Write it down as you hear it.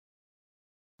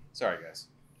Sorry, guys.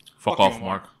 Fuck off,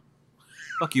 Mark.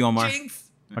 Fuck you, Omar.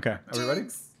 Jinx. Okay, are we ready?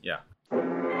 Yeah.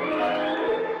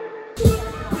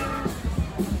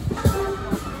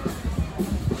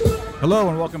 Hello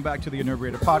and welcome back to the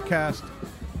iNERDbriated podcast.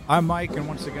 I'm Mike, and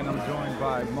once again I'm joined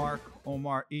by Mark,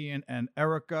 Omar, Ian, and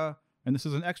Erica. And this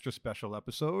is an extra special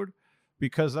episode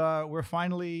because we're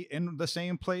finally in the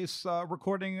same place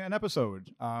recording an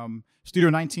episode. Studio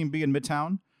 19B in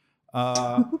Midtown.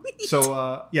 This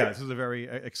is a very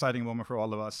exciting moment for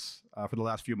all of us. For the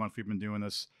last few months we've been doing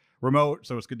this remote,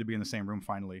 so it's good to be in the same room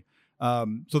finally.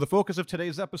 So the focus of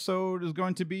today's episode is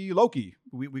going to be Loki.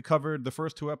 We covered the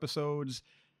first two episodes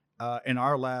in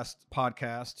our last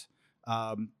podcast.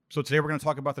 So today we're going to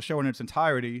talk about the show in its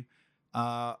entirety.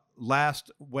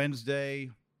 Last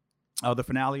Wednesday, the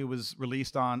finale was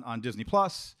released on Disney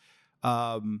Plus.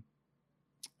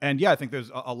 And yeah, I think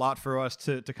there's a lot for us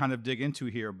to kind of dig into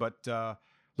here. But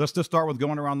let's just start with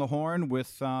going around the horn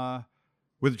with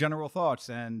general thoughts,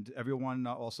 and everyone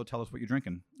also tell us what you're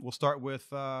drinking. We'll start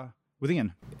with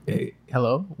Ian. Hey,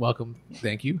 hello, welcome,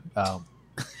 thank you.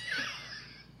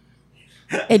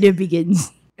 And it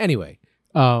begins. Anyway,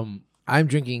 I'm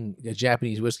drinking a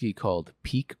Japanese whiskey called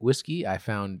Peak Whiskey. I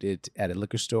found it at a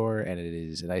liquor store, and it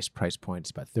is a nice price point.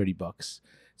 It's about $30.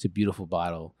 It's a beautiful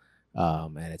bottle,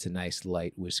 and it's a nice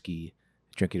light whiskey.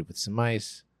 Drink it with some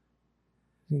ice.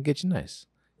 It can get you nice.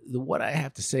 What I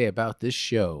have to say about this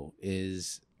show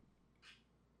is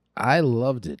I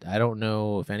loved it. I don't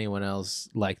know if anyone else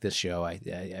liked this show.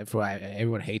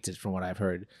 Everyone hates it from what I've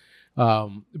heard.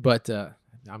 But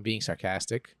I'm being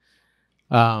sarcastic.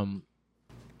 But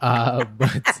I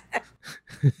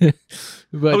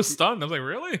was stunned. I was like,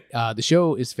 really? The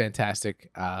show is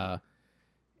fantastic.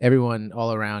 Everyone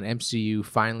all around MCU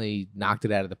finally knocked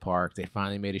it out of the park. They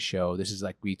finally made a show. This is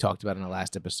like we talked about in the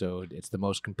last episode. It's the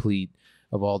most complete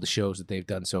of all the shows that they've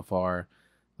done so far.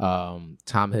 Tom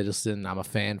Hiddleston, I'm a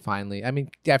fan finally. I mean,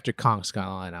 after Kong Skull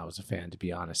Island, I was a fan, to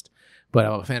be honest. But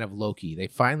I'm a fan of Loki. They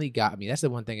finally got me. That's the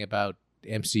one thing about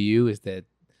MCU is that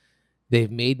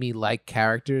they've made me like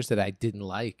characters that I didn't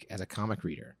like as a comic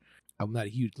reader. I'm not a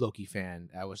huge Loki fan.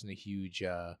 I wasn't a huge,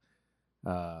 I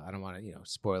don't want to,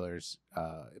 spoilers,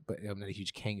 but I'm not a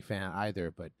huge Kang fan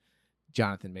either. But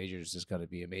Jonathan Majors is going to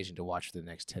be amazing to watch for the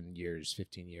next 10 years,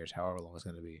 15 years, however long it's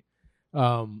going to be.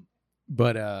 I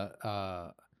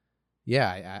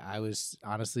was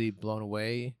honestly blown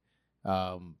away.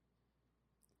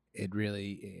 It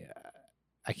really,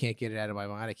 I can't get it out of my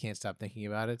mind. I can't stop thinking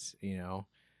about it.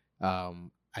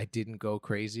 I didn't go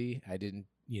crazy. I didn't,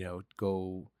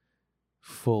 go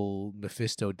full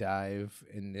Mephisto dive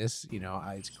in this.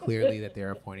 It's clearly that they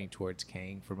are pointing towards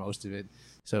Kang for most of it.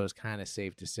 So it's kind of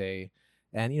safe to say.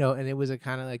 And, and it was a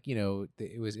kind of like,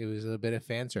 it was a bit of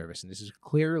fan service. And this is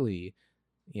clearly,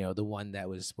 the one that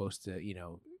was supposed to,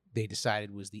 they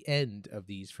decided was the end of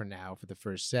these for now for the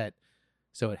first set.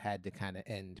 So it had to kind of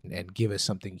end and give us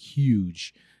something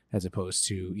huge as opposed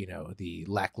to, the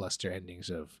lackluster endings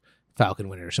of Falcon,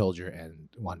 Winter Soldier, and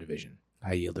WandaVision.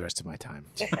 I yield the rest of my time.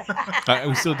 Are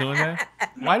we still doing that?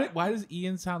 Why does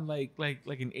Ian sound like an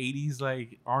 80s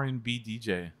like R&B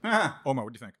DJ? Omar,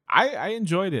 what do you think? I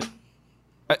enjoyed it.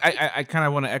 I kind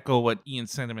of want to echo what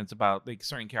Ian's sentiments about like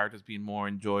certain characters being more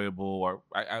enjoyable, or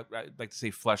I'd like to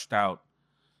say fleshed out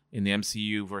in the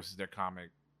MCU versus their comic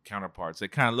counterparts.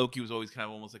 Like kind of Loki was always kind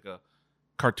of almost like a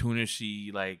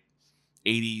cartoonishy like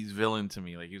 80s villain to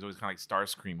me. Like he was always kind of like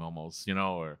Starscream almost,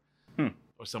 or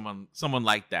someone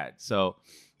like that. So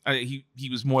he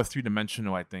was more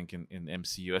three-dimensional, I think, in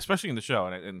MCU, especially in the show.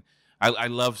 And I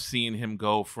love seeing him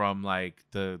go from like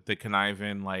the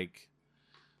conniving like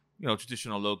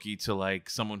traditional Loki to like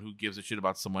someone who gives a shit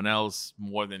about someone else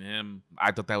more than him.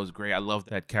 I thought that was great. I love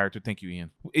that character. Thank you, Ian.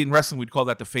 In wrestling, we'd call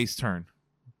that the face turn.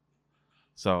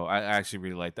 So I actually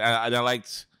really liked that. I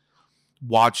liked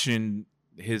watching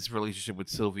his relationship with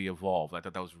Sylvie evolve. I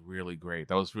thought that was really great.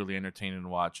 That was really entertaining to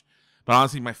watch. But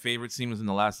honestly, my favorite scene was in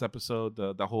the last episode.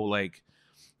 The whole like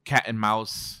cat and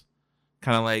mouse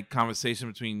kind of like conversation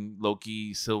between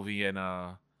Loki, Sylvie, and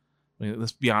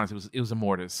let's be honest, it was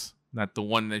Immortus. Not the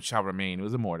one that shall remain. It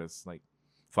was Immortus. Like,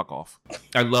 fuck off.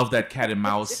 I love that cat and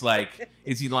mouse. Like,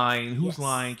 is he lying? Who's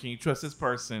lying? Can you trust this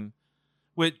person?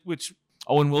 Which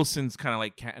Owen Wilson's kind of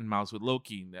like cat and mouse with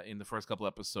Loki in the first couple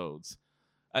episodes.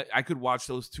 I could watch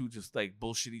those two just like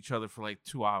bullshit each other for like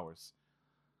 2 hours.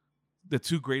 The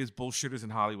two greatest bullshitters in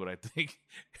Hollywood, I think.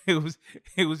 It was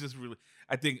just really.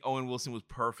 I think Owen Wilson was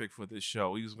perfect for this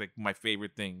show. He was like my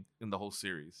favorite thing in the whole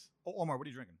series. Omar, what are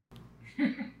you drinking?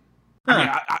 I mean,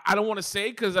 I don't want to say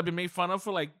because I've been made fun of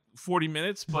for like 40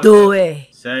 minutes. But Do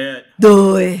it. Say it.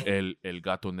 Do it. El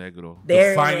Gato Negro. There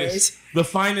the it finest, is. The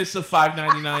finest of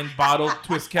 $5.99 bottled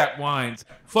twist cap wines.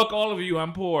 Fuck all of you.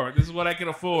 I'm poor. This is what I can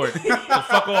afford. So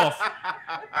fuck off.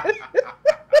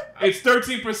 It's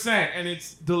 13% and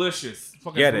it's delicious.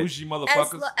 Fucking Get it. bougie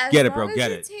motherfuckers. Get it, bro.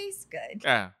 Get it. Tastes good.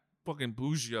 Yeah. Fucking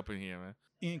bougie up in here, man.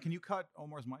 Ian, can you cut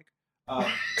Omar's mic?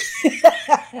 Erica,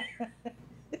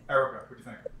 what do you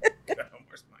think?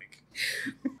 Where's Mike?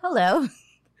 Hello.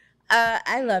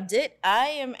 I loved it. I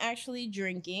am actually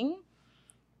drinking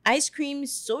ice cream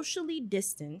socially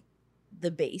distant, the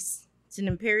base. It's an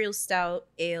imperial stout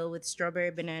ale with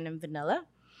strawberry, banana, and vanilla.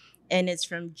 And it's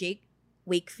from Jake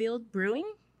Wakefield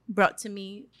Brewing, brought to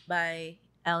me by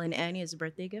Al and Annie as a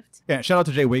birthday gift. Yeah, shout out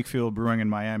to Jay Wakefield Brewing in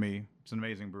Miami. It's an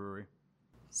amazing brewery.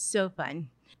 So fun.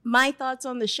 My thoughts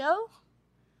on the show?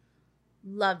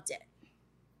 Loved it.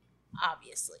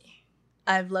 Obviously.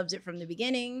 I've loved it from the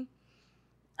beginning.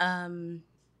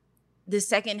 The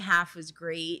second half was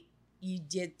great. You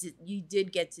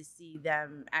did get to see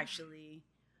them actually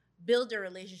build a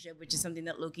relationship, which is something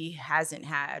that Loki hasn't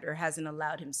had or hasn't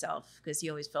allowed himself, because he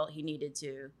always felt he needed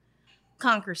to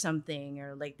conquer something,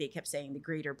 or like they kept saying, the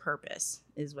greater purpose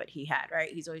is what he had,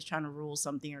 right? He's always trying to rule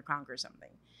something or conquer something.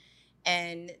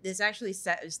 And this actually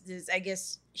I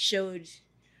guess showed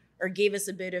or gave us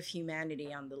a bit of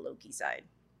humanity on the Loki side.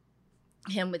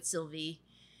 Him with Sylvie.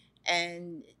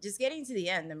 And just getting to the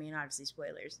end, I mean, obviously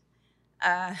spoilers,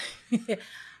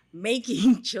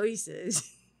 making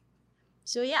choices.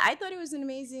 So yeah, I thought it was an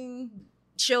amazing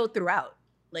show throughout,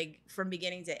 like from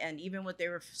beginning to end. Even what they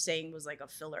were saying was like a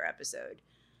filler episode,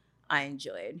 I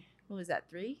enjoyed. What was that,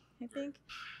 3, I think?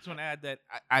 I just want to add that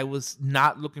I was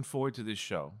not looking forward to this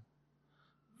show.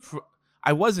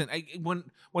 I wasn't.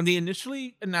 When they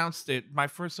initially announced it, my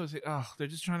first thought was like, oh, they're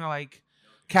just trying to like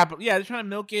they're trying to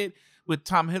milk it with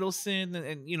Tom Hiddleston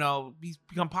and you know, he's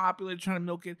become popular, trying to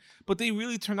milk it. But they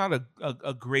really turned out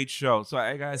a great show. So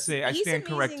I gotta say, I stand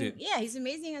corrected. Yeah, he's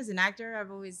amazing as an actor.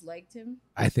 I've always liked him.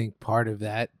 I think part of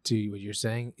that, to what you're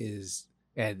saying, is,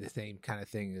 and the same kind of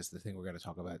thing is the thing we're going to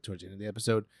talk about towards the end of the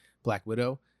episode, Black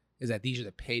Widow, is that these are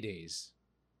the paydays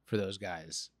for those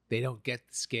guys. They don't get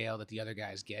the scale that the other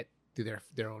guys get through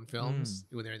their own films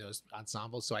when they're in those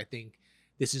ensembles. So I think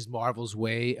this is Marvel's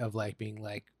way of like being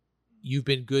like, you've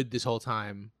been good this whole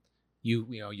time. You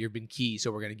know, you've been key,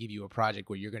 so we're going to give you a project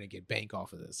where you're going to get bank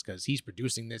off of this because he's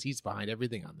producing this. He's behind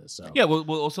everything on this. So yeah, well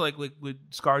also like with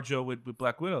ScarJo with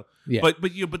Black Widow. Yeah, but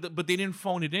they didn't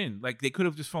phone it in. Like they could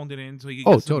have just phoned it in so he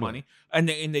could get some money, and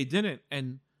they didn't.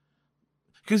 And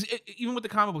because even with the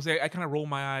comic books, I kind of roll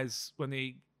my eyes when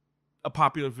a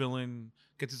popular villain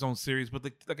gets his own series. But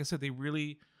like I said, they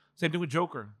really same thing with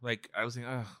Joker. Like I was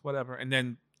thinking, whatever, and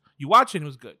then you watch it, and it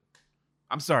was good.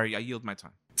 I'm sorry, I yield my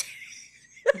time.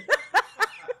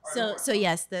 So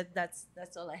yes,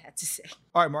 that's all I had to say.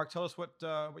 All right, Mark, tell us what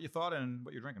you thought and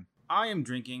what you're drinking. I am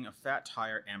drinking a Fat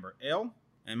Tire Amber Ale,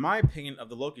 and my opinion of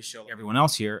the Loki show, everyone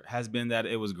else here, has been that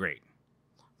it was great.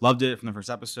 Loved it from the first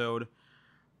episode.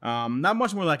 Not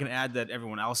much more that I can add that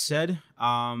everyone else said,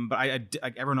 but I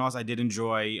like everyone else, I did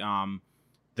enjoy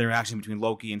the interaction between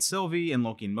Loki and Sylvie and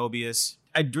Loki and Mobius.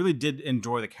 I really did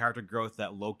enjoy the character growth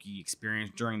that Loki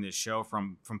experienced during this show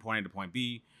from point A to point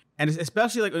B, and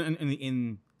especially like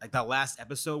in like that last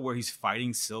episode where he's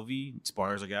fighting Sylvie.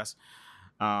 Spoilers, I guess.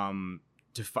 To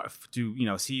you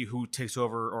know, see who takes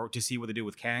over or to see what they do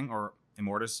with Kang or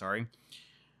Immortus. Sorry.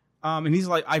 And he's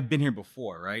like, I've been here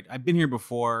before, right? I've been here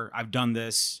before. I've done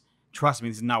this. Trust me,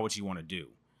 this is not what you want to do.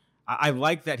 I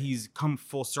like that he's come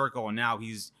full circle and now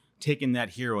he's taken that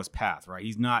hero's path, right?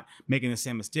 He's not making the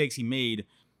same mistakes he made,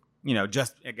 you know,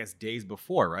 just I guess days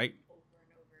before, right? Over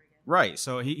and over again. Right.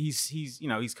 So he's you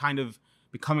know, he's kind of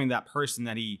becoming that person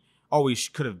that he always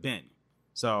could have been.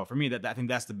 So for me, I think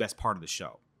that's the best part of the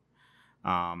show.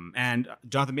 And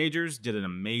Jonathan Majors did an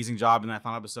amazing job in that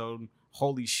final episode.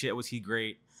 Holy shit, was he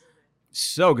great.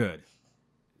 So good.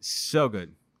 So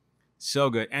good. So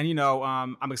good. And, you know,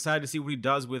 I'm excited to see what he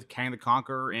does with Kang the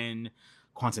Conqueror in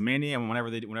Quantumania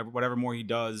and whatever more he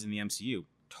does in the MCU.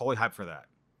 Totally hyped for that.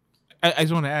 I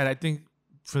just want to add, I think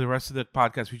for the rest of the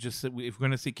podcast, we just said, if we're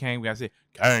going to see Kang, we got to say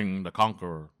Kang the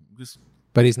Conqueror.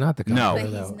 But he's not the Conqueror. No.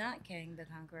 But though. he's not Kang the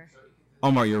Conqueror.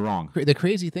 Omar, you're wrong. The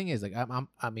crazy thing is, like, I'm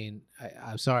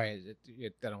sorry,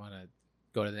 I don't want to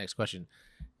go to the next question,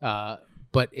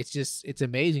 but it's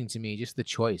amazing to me just the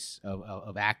choice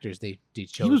of actors they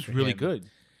chose. He was for really him. good.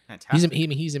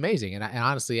 Fantastic. He's amazing, and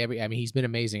honestly, he's been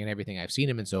amazing in everything I've seen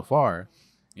him in so far.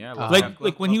 Yeah,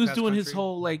 Like when he was doing his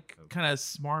whole like kind of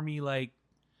smarmy, like,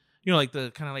 you know, like the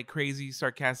kind of like crazy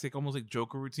sarcastic, almost like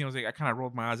Joker routine. I was like, I kind of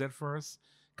rolled my eyes at first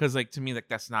because like to me like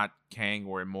that's not Kang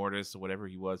or Immortus or whatever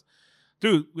he was.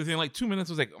 Dude, within like 2 minutes,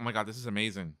 I was like, oh my god, this is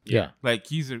amazing. Yeah. Like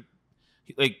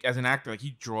like as an actor, like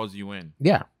he draws you in.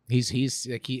 Yeah, he's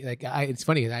like it's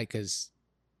funny because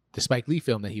the Spike Lee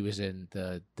film that he was in,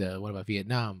 the what about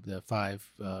Vietnam, the five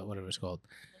whatever it's called.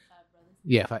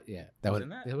 Yeah, that was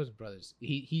that? It wasn't brothers.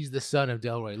 He's the son of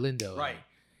Delroy Lindo, Right.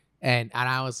 And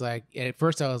I was like, at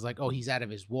first I was like, oh, he's out of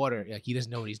his water, like he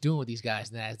doesn't know what he's doing with these guys.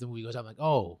 And then as the movie goes on, I'm like,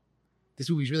 oh, this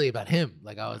movie's really about him.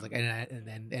 Like I was like,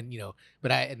 and you know,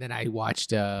 then I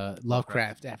watched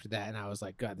Lovecraft after that, and I was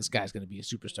like, God, this guy's gonna be a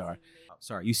superstar.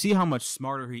 Sorry, you see how much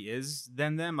smarter he is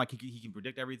than them. Like he can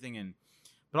predict everything,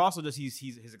 but also just he's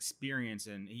his experience,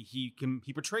 and he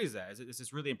portrays that. It's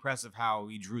just really impressive how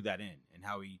he drew that in and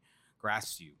how he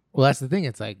grasps you. Well, that's the thing.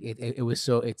 It's like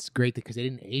it's great because they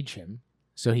didn't age him,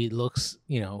 so he looks,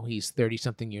 he's 30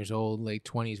 something years old, late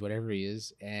 20s, whatever he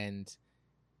is,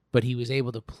 but he was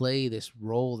able to play this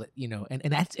role that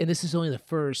and this is only the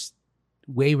first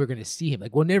way we're going to see him.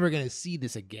 Like we're never going to see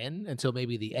this again until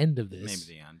maybe the end of this.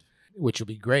 Maybe the end. Which will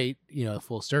be great,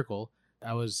 full circle.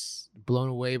 I was blown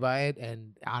away by it,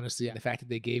 and honestly, the fact that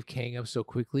they gave Kang up so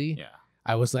quickly,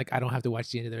 I was like, I don't have to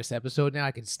watch the end of this episode now.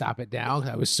 I can stop it down.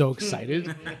 I was so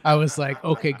excited. I was like,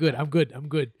 okay, good. I'm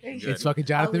good. It's fucking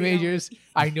Jonathan Majors.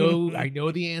 I know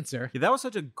the answer. Yeah, that was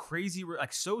such a crazy,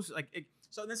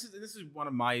 so this is one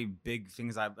of my big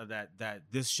things that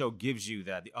this show gives you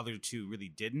that the other two really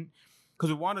didn't.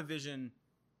 Because with WandaVision,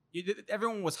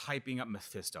 everyone was hyping up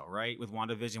Mephisto, right? With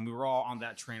WandaVision, we were all on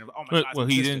that train of, oh my God. Well,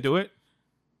 he didn't do it?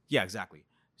 Yeah, exactly.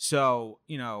 So,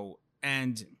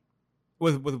 and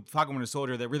with Falcon Winter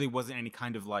Soldier, there really wasn't any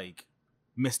kind of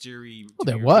mystery. Well,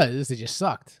 there was. They just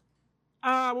sucked.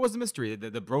 What was the mystery?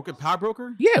 The broken power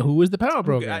broker? Yeah, who was the power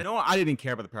broker? I didn't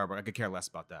care about the power broker. I could care less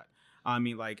about that. I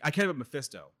mean, I cared about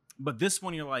Mephisto. But this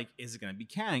one, you're like, is it going to be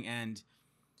Kang? And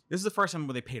this is the first time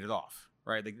where they paid it off.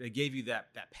 Right, they gave you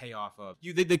that payoff of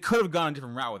you. They could have gone a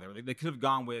different route with it. They could have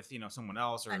gone with someone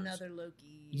else or another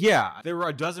Loki. Yeah, there were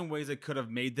a dozen ways they could have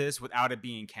made this without it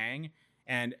being Kang.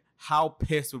 And how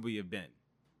pissed would we have been?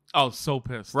 Oh, so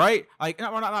pissed. Right?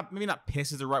 Maybe not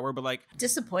pissed is the right word, but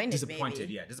disappointed. Disappointed,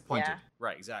 maybe. yeah, disappointed. Yeah.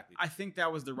 Right, exactly. I think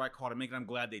that was the right call to make, and I'm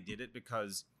glad they did it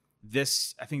because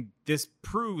this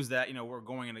proves that we're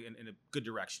going in a good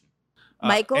direction.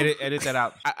 Michael, edit that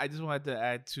out. I just wanted to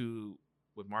add to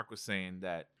what Mark was saying,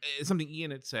 that it's something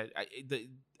Ian had said.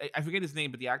 I forget his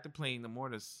name, but the actor playing the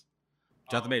Mortis,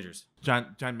 Jonathan Majors.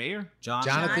 John Mayer?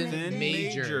 Jonathan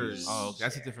Majors. Oh,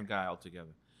 that's a different guy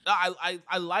altogether.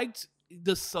 I liked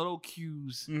the subtle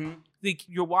cues. Mm-hmm.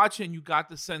 You're watching, you got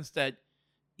the sense that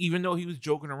even though he was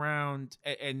joking around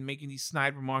and making these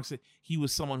snide remarks, that he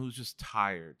was someone who's just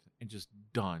tired and just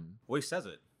done. Well, he says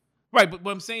it. Right, but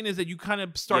what I'm saying is that you kind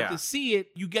of start to see it.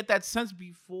 You get that sense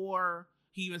before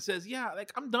he even says,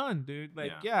 I'm done, dude.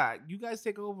 You guys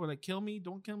take over. Kill me,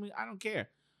 don't kill me. I don't care.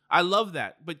 I love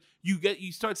that. But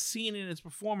you start seeing it in his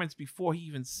performance before he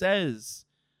even says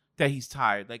that he's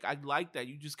tired. I like that.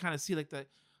 You just kind of see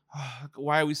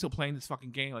why are we still playing this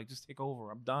fucking game? Just take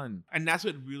over. I'm done. And that's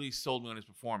what really sold me on his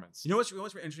performance. You know what's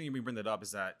interesting when you bring that up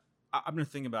is that I've been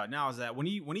thinking about now is that when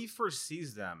he first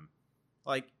sees them,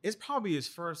 it's probably his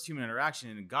first human interaction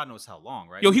in God knows how long,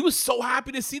 right? Yo, he was so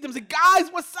happy to see them. He's like, guys,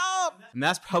 what's up? And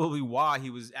that's probably why he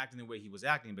was acting the way he was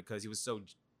acting, because he was so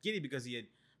giddy, because he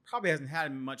probably hasn't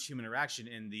had much human interaction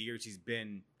in the years he's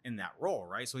been in that role,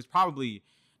 right? So he's probably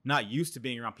not used to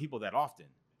being around people that often.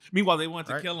 Meanwhile, they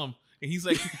wanted to kill him. And he's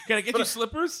like, can I get you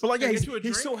slippers? But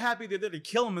he's so happy they're there to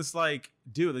kill him. It's like,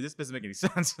 dude, this doesn't make any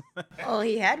sense. All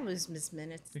he had was Miss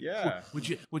Minutes. Yeah. Would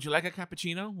you like a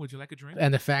cappuccino? Would you like a drink?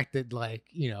 And the fact that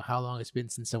how long it's been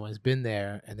since someone's been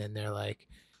there, and then they're like,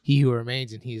 he who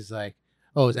remains, and he's like,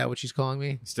 oh, is that what she's calling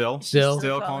me? Still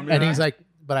calling me. And that? he's like,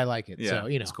 but I like it. Yeah, so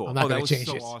it's cool. I'm not going to change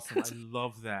so it. Awesome. I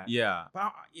love that. Yeah.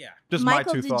 Just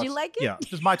Michael, my two thoughts. did you like it? Yeah,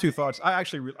 just my two thoughts. I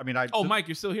actually, Mike,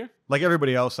 you're still here? Like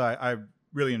everybody else, I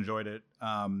really enjoyed it.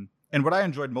 And what I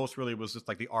enjoyed most really was just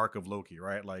the arc of Loki,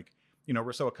 right?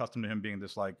 We're so accustomed to him being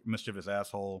this mischievous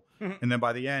asshole. Mm-hmm. And then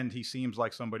by the end, he seems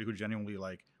like somebody who genuinely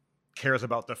cares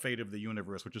about the fate of the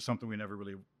universe, which is something we never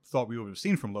really thought we would have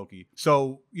seen from Loki.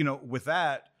 So, with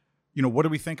that, what do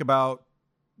we think about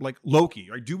Loki?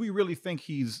 Or do we really think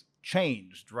he's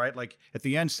changed, right? At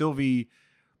the end, Sylvie,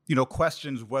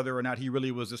 questions whether or not he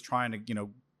really was just trying to,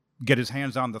 get his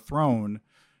hands on the throne.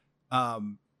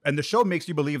 And the show makes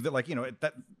you believe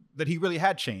that that he really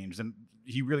had changed and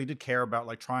he really did care about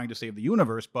trying to save the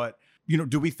universe. But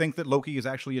do we think that Loki is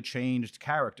actually a changed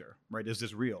character? Right? Is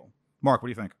this real? Mark, what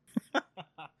do you think?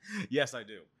 Yes, I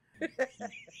do.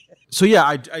 So yeah,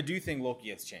 I do think Loki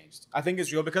has changed. I think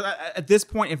it's real because at this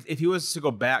point, if he was to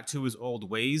go back to his old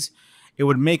ways, it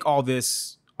would make all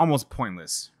this almost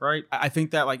pointless, right? I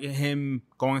think that like him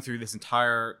going through this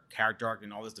entire character arc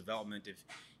and all this development, if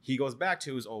he goes back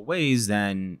to his old ways,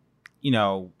 then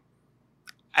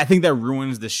I think that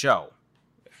ruins the show.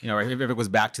 Right? If it goes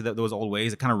back to those old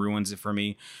ways, it kind of ruins it for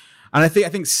me. And I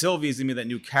think Sylvie is gonna be that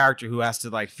new character who has to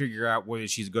like figure out whether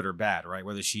she's good or bad, right?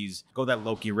 Whether she's go that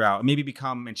Loki route, maybe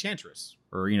become Enchantress,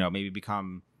 or maybe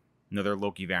become another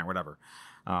Loki variant, whatever.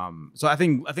 So I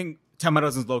think Tom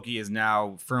Hiddleston's Loki is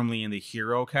now firmly in the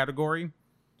hero category,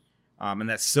 and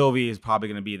that Sylvie is probably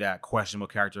going to be that questionable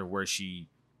character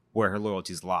where her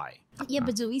loyalties lie. Yeah,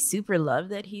 but do we super love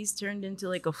that he's turned into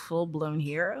like a full-blown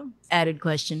hero? Added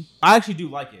question. I actually do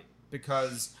like it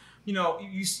because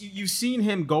you've seen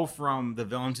him go from the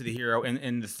villain to the hero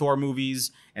in the Thor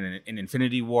movies and in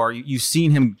Infinity War. You've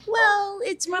seen him. Well,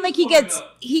 it's more like he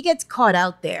gets caught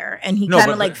out there and he kind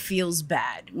of like feels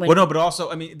bad. But also,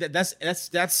 I mean,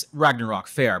 that's Ragnarok,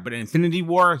 fair. But in Infinity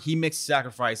War, he makes a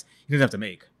sacrifice he doesn't have to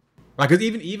make. Like, cause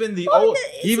even the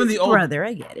old brother,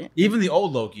 I get it. Even the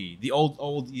old Loki, the old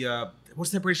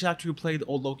what's that British actor who played the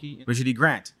old Loki? Richard E.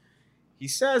 Grant. He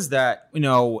says that,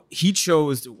 he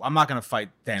chose, I'm not going to fight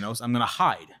Thanos. I'm going to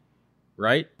hide,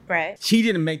 right? Right. He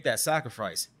didn't make that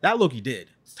sacrifice. That Loki did.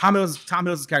 Tom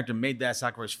Hiddleston's character made that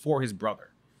sacrifice for his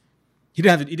brother. He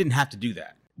didn't have to do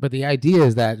that. But the idea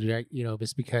is that,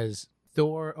 it's because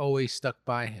Thor always stuck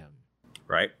by him.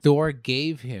 Right. Thor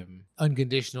gave him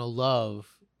unconditional love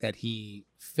that he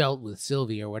felt with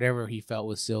Sylvie or whatever he felt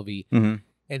with Sylvie. Mm-hmm.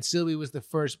 And Sylvie was the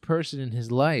first person in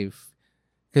his life,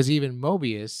 because even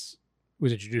Mobius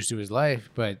was introduced to his life,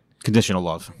 but conditional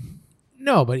love.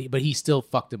 No, but he still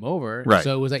fucked him over. Right.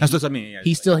 So it was like that's what I mean. Yeah,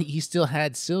 he still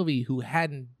had Sylvie who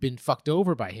hadn't been fucked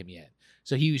over by him yet.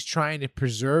 So he was trying to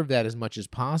preserve that as much as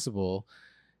possible.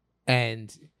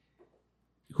 And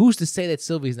who's to say that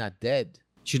Sylvie's not dead?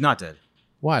 She's not dead.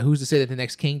 Why? Who's to say that the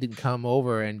next king didn't come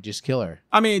over and just kill her?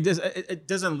 I mean, it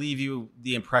doesn't leave you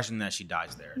the impression that she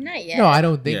dies there. Not yet. No, I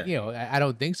don't think I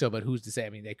don't think so. But who's to say? I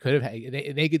mean, they could have.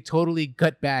 They could totally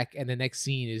cut back, and the next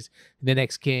scene is the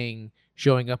next king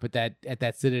showing up at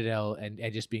that citadel and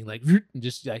just being like,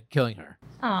 just like killing her.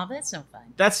 Oh, that's no fun.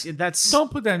 That's.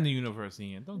 Don't put that in the universe,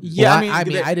 Ian. Don't. Yeah, well,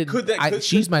 I didn't.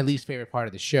 She's my least favorite part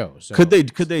of the show. So. Could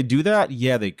they do that?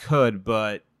 Yeah, they could.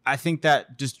 But I think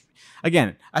that just.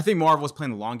 Again, I think Marvel's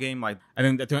playing the long game. Like, I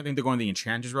think they're going the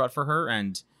Enchantress route for her,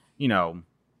 and I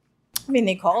mean,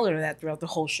 they called her that throughout the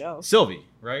whole show. Sylvie,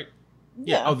 right?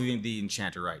 Yeah. Oh, the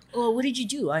Enchanter, right? Well, what did you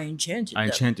do? I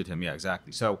enchanted him. Yeah,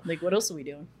 exactly. So, like, what else are we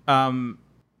doing? I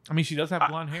mean, she does have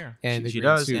blonde hair, and she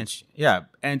does. And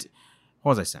and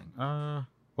what was I saying? What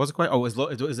was the question? Oh,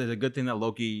 is it a good thing that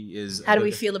Loki is? How do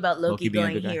we feel about Loki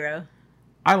going hero?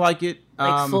 I like it.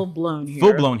 Like full blown hero.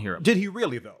 Full blown hero. Did he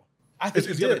really though? I think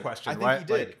it's the other question. I think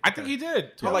he did. I think he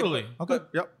did. Totally. Okay.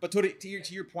 Yep. But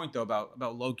to your point though about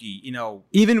Loki,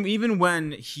 even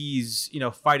when he's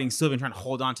fighting Sylvie and trying to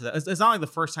hold on to that, it's not like the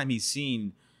first time he's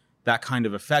seen that kind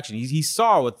of affection. He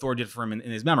saw what Thor did for him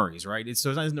in his memories, right? So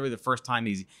it's not really the first time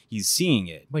he's seeing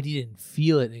it. But he didn't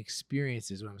feel it and experience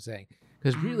it, is what I'm saying.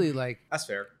 Because really, like, that's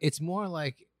fair. It's more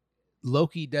like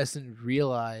Loki doesn't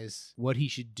realize what he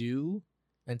should do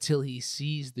until he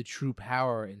sees the true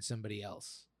power in somebody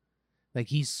else. Like,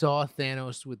 he saw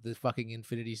Thanos with the fucking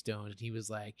Infinity Stones, and he was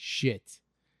like, shit,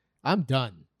 I'm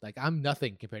done. Like, I'm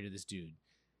nothing compared to this dude.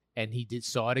 And he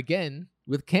saw it again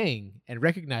with Kang and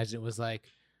recognized it, was like,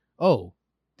 oh,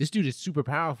 this dude is super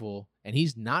powerful, and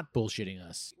he's not bullshitting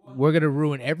us. We're going to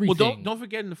ruin everything. Well, don't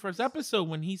forget in the first episode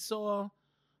when he saw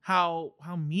how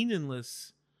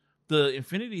meaningless the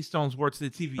Infinity Stones were to the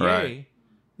TVA. Right.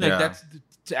 Like, that's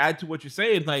to add to what you're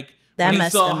saying. Like, that when he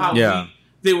saw how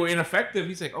they were ineffective,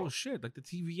 he's like, oh shit, like the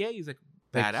TVA is like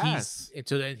badass. And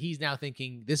so then he's now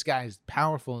thinking this guy's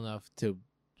powerful enough to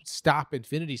stop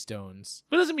Infinity Stones.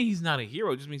 But it doesn't mean he's not a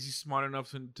hero. It just means he's smart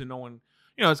enough to know when,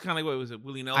 it's kind of like, what was it,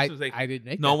 Willie Nelson? I didn't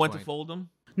make know that when point. to fold him.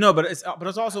 No, but it's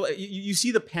also you see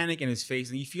the panic in his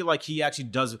face, and you feel like he actually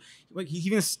does. Like, he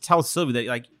even tells Sylvie that,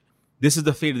 like, this is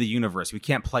the fate of the universe. We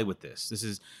can't play with this. This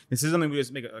is something we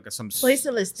just make some. So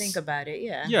let's think about it.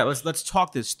 Yeah. Yeah. Let's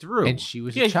talk this through. And she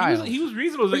was a child. He was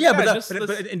reasonable. Like, let's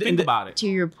think about it. To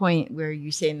your point, where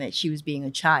you're saying that she was being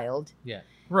a child. Yeah.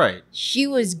 Right. She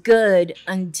was good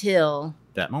until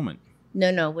that moment.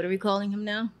 No. What are we calling him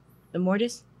now?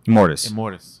 Immortus.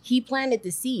 He planted the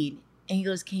seed, and he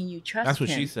goes, "Can you trust him?" That's what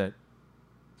she said.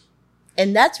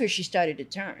 And that's where she started to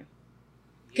turn.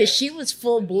 Because she was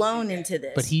full blown into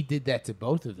this. But he did that to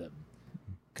both of them.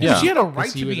 Yeah. She had a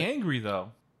right to be angry,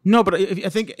 though. No, but I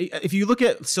think if you look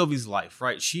at Sylvie's life,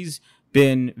 right, she's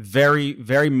been very,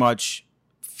 very much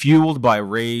fueled by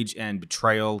rage and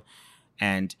betrayal,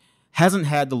 and hasn't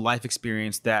had the life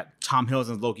experience that Tom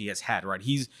Hiddleston's Loki has had, right?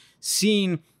 He's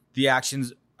seen the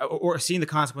actions or seen the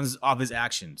consequences of his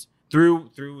actions through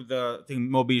the thing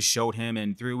Mobius showed him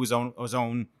and through his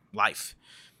own life.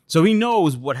 So he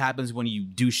knows what happens when you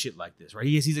do shit like this, right?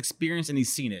 He's experienced and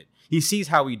he's seen it. He sees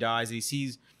how he dies. And he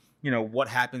sees, what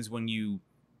happens when you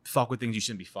fuck with things you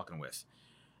shouldn't be fucking with.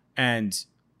 And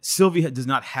Sylvie does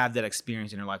not have that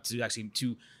experience in her life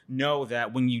to know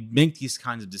that when you make these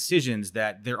kinds of decisions,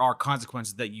 that there are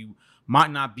consequences that you might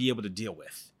not be able to deal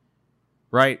with,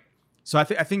 right? So I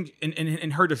think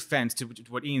in her defense to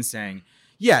what Ian's saying,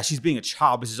 yeah, she's being a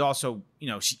child, but she's also,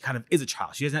 she kind of is a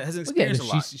child. She hasn't experienced a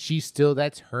lot. She's still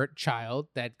that hurt child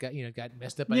that got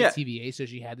messed up by the TVA, so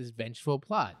she had this vengeful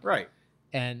plot. Right.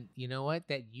 And you know what?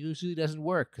 That usually doesn't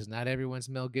work because not everyone's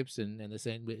Mel Gibson and the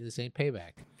same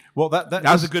payback. Well, that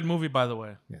was a good movie, by the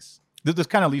way. Yes. This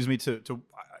kind of leads me to,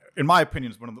 in my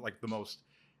opinion, is one of the most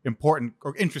important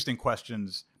or interesting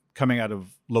questions coming out of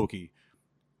Loki.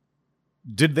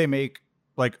 Did they make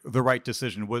the right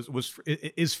decision?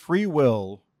 Is free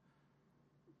will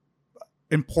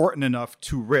important enough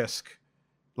to risk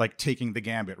taking the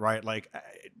gambit, right?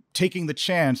 Taking the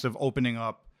chance of opening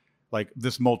up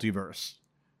this multiverse.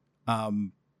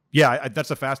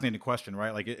 That's a fascinating question,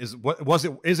 right? Is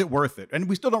it worth it? And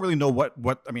we still don't really know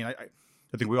what I mean. I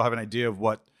think we all have an idea of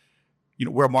what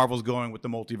where Marvel's going with the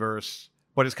multiverse,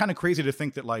 but it's kind of crazy to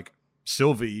think that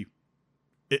Sylvie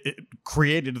it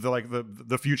created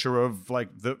the future of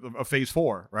of Phase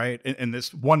 4, right? In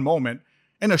this one moment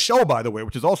in a show, by the way,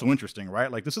 which is also interesting,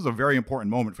 right? This is a very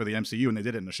important moment for the MCU, and they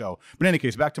did it in the show. But in any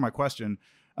case, back to my question,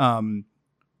 was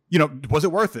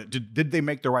it worth it? Did they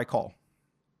make the right call,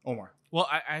 Omar? Well,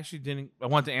 I actually didn't. I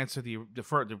wanted to answer the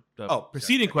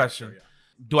preceding question. Sure, yeah.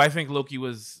 Do I think Loki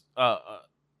was a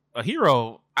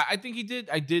hero? I think he did.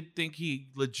 I did think he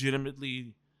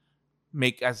legitimately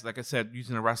make, as like I said,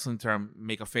 using a wrestling term,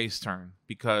 make a face turn,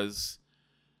 because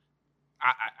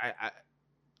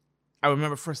I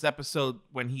remember first episode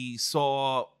when he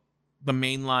saw the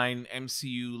mainline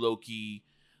MCU Loki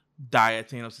die at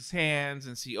Thanos' hands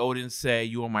and see Odin say,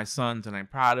 "You are my sons and I'm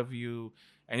proud of you,"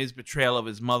 and his betrayal of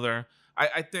his mother.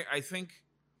 I think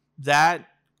that,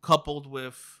 coupled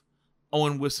with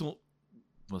Owen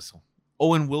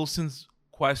Wilson's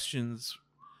questions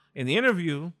in the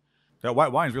interview. That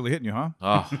white wine's really hitting you, huh?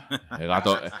 Oh,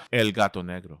 El Gato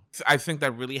Negro. I think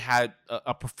that really had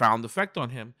a profound effect on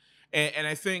him. And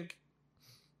I think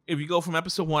if you go from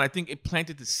episode 1, I think it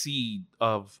planted the seed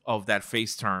of that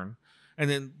face turn. And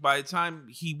then by the time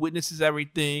he witnesses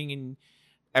everything and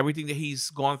everything that he's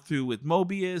gone through with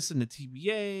Mobius and the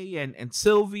TVA and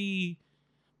Sylvie,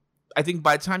 I think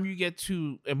by the time you get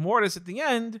to Immortus at the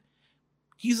end,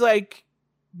 he's like,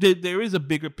 there is a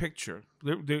bigger picture.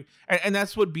 And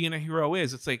that's what being a hero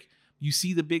is. It's you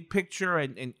see the big picture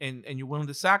and you're willing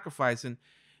to sacrifice. And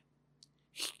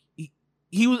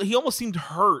he almost seemed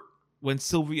hurt when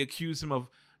Sylvie accused him of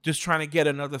just trying to get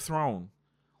another throne.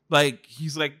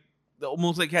 He's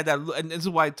almost had that, and this is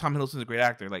why Tom Hiddleston's a great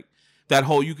actor. That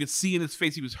whole, you could see in his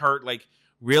face he was hurt.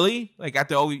 Really?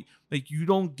 After all, you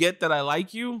don't get that I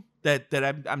like you,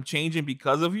 that I'm changing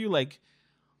because of you.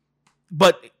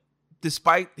 But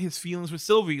despite his feelings with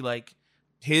Sylvie,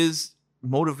 his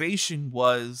motivation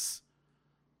was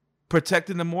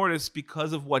protecting the Mortis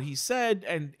because of what he said,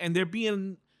 and there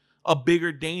being a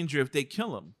bigger danger if they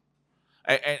kill him.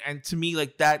 And to me,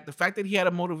 that, the fact that he had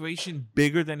a motivation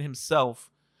bigger than himself,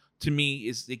 to me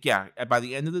is by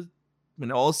the end of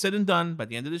when all is said and done, by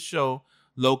the end of the show,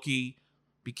 Loki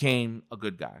became a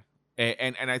good guy.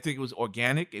 And I think it was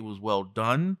organic. It was well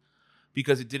done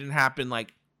because it didn't happen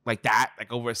like that,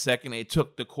 over a second. It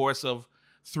took the course of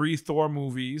 3 Thor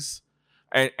movies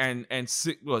and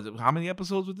how many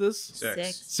episodes with this?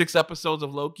 6. 6 episodes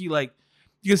of Loki.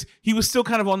 Because he was still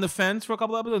kind of on the fence for a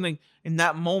couple episodes. And in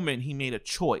that moment, he made a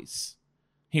choice.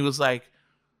 He was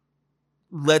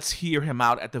let's hear him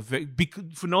out at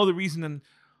for no other reason than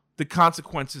the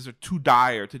consequences are too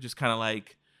dire to just kind of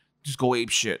just go ape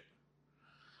shit.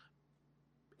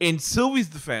 In Sylvie's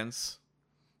defense,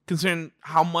 considering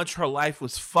how much her life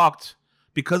was fucked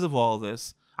because of all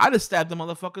this, I'd have stabbed the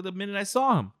motherfucker the minute I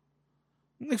saw him.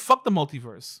 Fuck the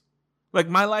multiverse.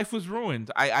 My life was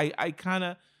ruined.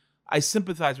 I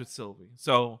sympathize with Sylvie.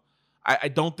 So I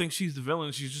don't think she's the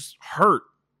villain. She's just hurt.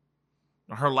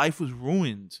 Her life was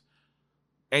ruined.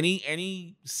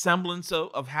 Any semblance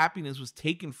of happiness was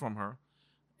taken from her.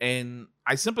 And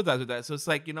I sympathize with that. So it's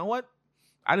you know what?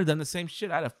 I'd have done the same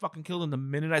shit. I'd have fucking killed him the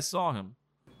minute I saw him.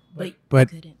 but But-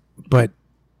 couldn't. But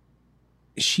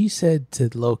she said to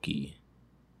Loki,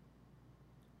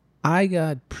 I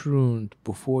got pruned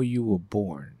before you were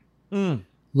born.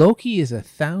 Loki is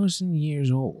 1,000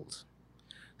 years old.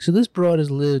 So this broad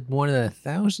has lived more than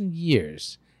 1,000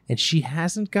 years, and she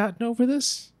hasn't gotten over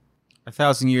this?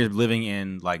 1,000 years living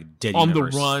in like dead On the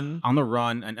universe. run. On the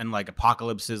run, and like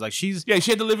apocalypses. Like she's Yeah,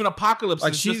 she had to live in apocalypse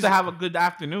Like, just she's- to have a good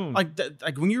afternoon.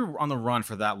 like when you're on the run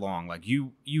for that long, like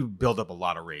you build up a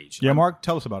lot of rage. Yeah, Like, Mark,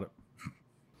 tell us about it.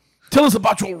 Tell us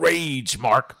about your rage,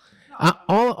 Mark.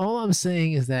 All I'm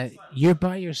saying is that you're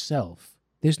by yourself.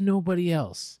 There's nobody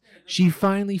else. She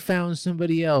finally found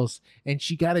somebody else, and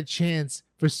she got a chance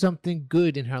for something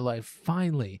good in her life,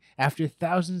 finally, after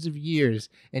thousands of years,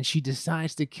 and she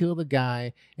decides to kill the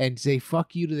guy and say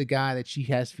fuck you to the guy that she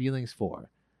has feelings for.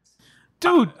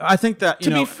 Dude, I think that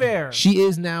to be fair. She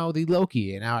is now the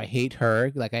Loki, and now I hate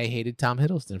her like I hated Tom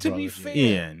Hiddleston. To for all be those years. fair.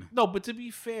 Ian, No, but to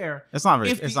be fair, it's not very,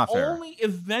 if it's the not fair. only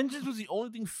if vengeance was the only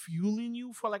thing fueling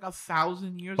you for like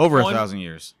 1,000 years, Over going- 1,000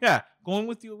 years. Yeah, going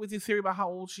with your theory about how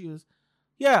old she is.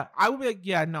 Yeah, I would be like,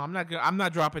 yeah, no, I'm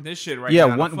not dropping this shit right Yeah,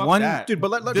 now. one- Fuck one- that. Dude, but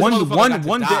let This one motherfucker one got to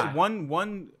one die. day,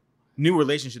 one new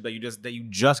relationship that you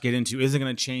just get into isn't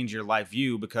going to change your life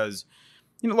view because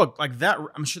look, like that.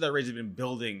 I'm sure that rage has been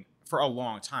building for a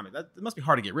long time. That must be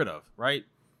hard to get rid of, right?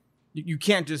 You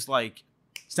can't just like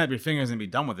snap your fingers and be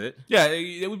done with it. Yeah,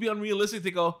 it would be unrealistic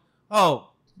to go,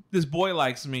 oh, this boy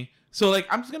likes me, so like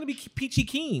I'm just gonna be peachy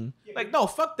keen. Like, no,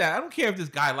 fuck that. I don't care if this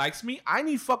guy likes me. I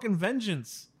need fucking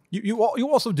vengeance. You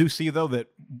also do see though that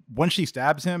when she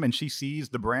stabs him and she sees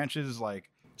the branches like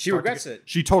She regrets it.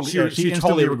 she totally She instantly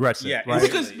totally- regrets it. yeah, right?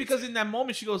 Because in that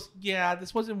moment she goes, yeah,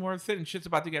 this wasn't worth it, and shit's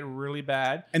about to get really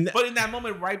bad. But in that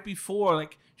moment right before,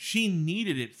 like she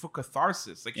needed it for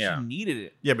catharsis. Like Yeah. she needed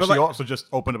it. Yeah, but But she like- also just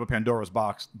opened up a Pandora's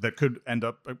box that could end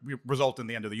up result in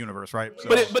the end of the universe, right? So,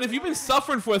 But if you've been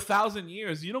suffering for 1,000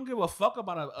 years, you don't give a fuck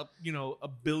about a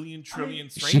billion trillion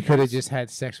strangers. She could have just had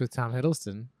sex with Tom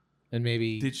Hiddleston, and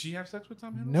maybe Did she have sex with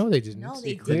Tom Hiddleston? no, they didn't. No,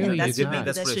 they clearly didn't. did not.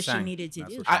 That's That's what what it's she saying. needed to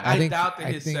That's do. what I think- doubt that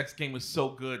I his think- sex game was so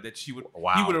good that he would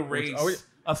Wow. erase Oh,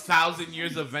 1,000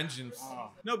 years of vengeance.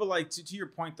 No, but like to your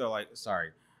point though, like sorry,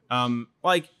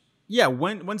 like yeah,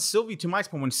 when Sylvie, to Mike's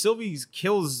point, when Sylvie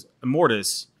kills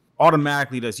Immortus,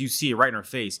 automatically does you see it right in her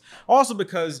face. Also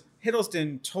because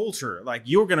Hiddleston told her like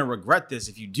you're gonna regret this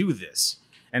if you do this,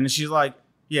 and she's like,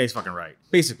 yeah, he's fucking right,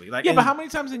 basically. Like Yeah, and- but how many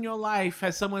times in your life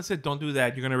has someone said, "Don't do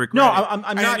that. You're gonna regret No, it"? I'm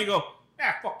and not. then you go,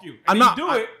 "Yeah, fuck you." And I'm then not. you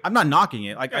do it. I'm not knocking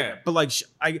it. Like, Yeah. but like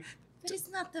But it's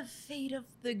not the fate of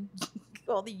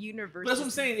all the universe. That's what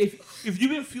I'm saying. If you've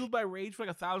been fueled by rage for like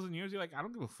 1,000 years, you're like, I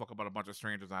don't give a fuck about a bunch of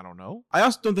strangers I don't know. I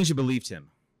also don't think she believed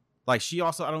him. Like she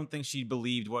also, I don't think she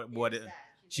believed what it,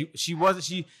 she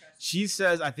wasn't. She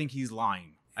says, I think he's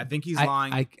lying. I think he's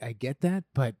lying. I get that,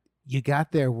 but you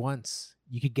got there once.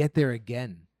 You could get there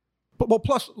again. but well,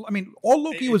 plus, I mean, all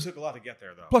Loki was took a lot to get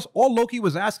there though. plus all Loki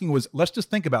was asking was, let's just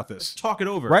think about this, Talk it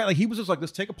over, right? Like he was just like,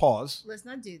 let's take a pause, Let's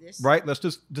not do this. right? Let's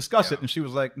just discuss it. Yeah. And she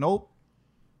was like, nope,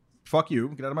 fuck you,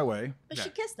 get out of my way. But she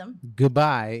kissed him.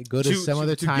 Goodbye. Go to some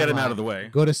other to timeline. get him out of the way.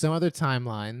 Go to some other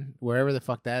timeline, wherever the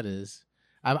fuck that is.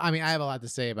 I mean, I have a lot to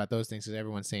say about those things because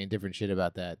everyone's saying different shit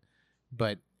about that.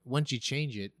 But once you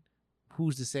change it,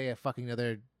 who's to say a fucking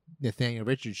other Nathaniel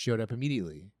Richards showed up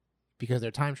immediately? Because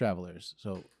they're time travelers.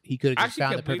 So he could have I just actually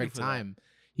found the kept waiting perfect for that. time.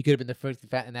 He could have been the first,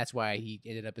 and that's why he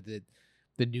ended up at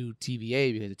the new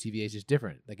TVA because the TVA is just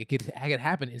different. Like it could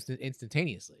happen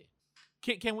instantaneously.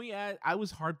 Can we add? I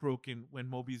was heartbroken when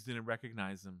Mobius didn't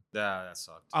recognize him. That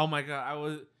sucked. Oh my god, I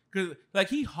was because like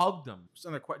he hugged him. Just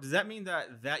another does that mean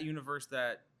that universe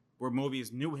where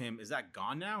Mobius knew him is that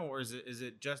gone now, or is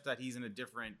it just that he's in a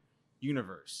different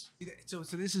universe? So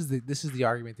this is the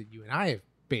argument that you and I have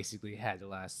basically had the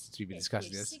last since we've been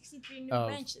discussing There's this. 63 new Of-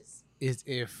 branches. Is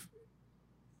if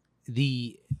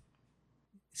the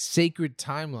sacred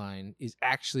timeline is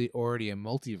actually already a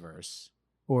multiverse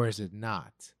or is it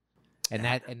not? And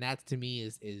that to me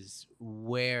is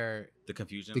where The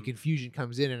confusion. the confusion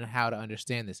comes in and how to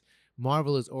understand this.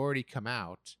 Marvel has already come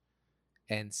out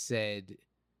and said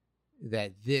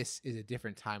that this is a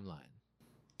different timeline.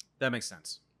 That makes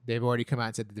sense. They've already come out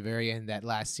and said at the very end, that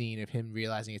last scene of him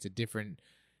realizing it's a different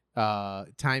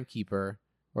timekeeper,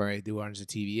 or the one's a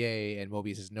TVA and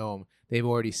Mobius is Gnome. They've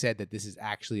already said that this is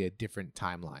actually a different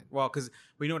timeline. Well, because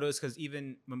we know this because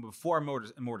even before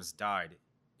Immortus died,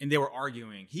 and they were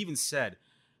arguing, he even said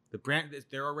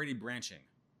they're already branching.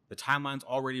 The timeline's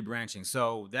already branching.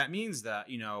 So that means that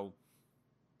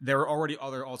there were already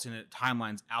other alternate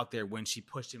timelines out there when she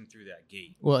pushed him through that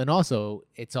gate. Well, and also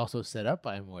it's also set up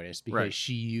by Immortus because Right.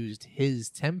 she used his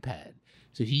tempad.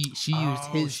 So she used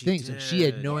Oh, his she thing. So she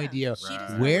had did. no Yeah, idea she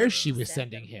doesn't Right. where know she to was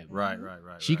send sending them. him.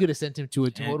 Right. She could have sent him to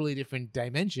a totally different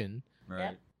dimension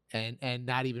Right. and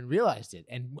not even realized it.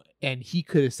 And he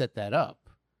could have set that up.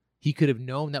 He could have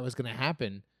known that was going to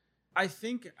happen I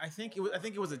think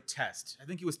it was a test. I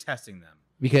think he was testing them.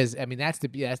 because I mean that's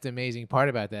the amazing part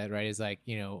about that, right? Is like,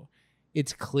 you know,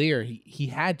 it's clear he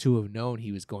had to have known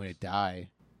he was going to die.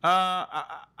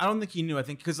 I don't think he knew. I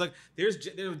think because like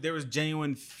there was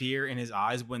genuine fear in his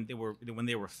eyes when they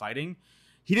were fighting.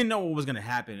 He didn't know what was going to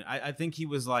happen. I think he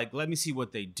was like, let me see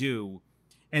what they do,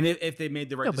 and if they made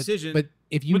the right decision. But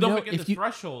if you But don't know forget the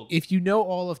threshold. if you know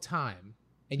all of time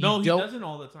and No, you he don't doesn't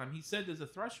all the time. He said there's a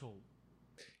threshold.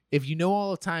 if you know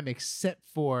all the time except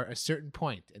for a certain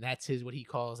point, and that's what he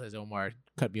calls, as Omar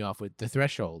cut me off with, the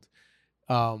threshold,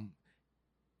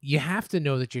 you have to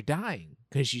know that you're dying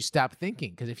because you stop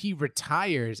thinking. Because if he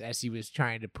retires, as he was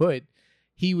trying to put,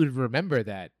 he would remember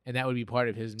that, and that would be part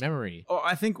of his memory. Oh,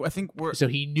 I think we're So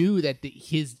he knew that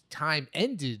his time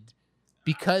ended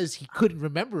because he couldn't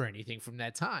remember anything from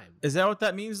that time. Is that what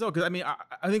that means though? Because I mean,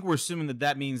 I think we're assuming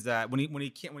that means that when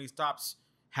he stops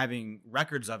having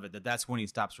records of it, that's when he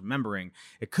stops remembering.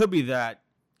 It could be that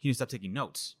he didn't stop taking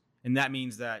notes, and that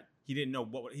means that he didn't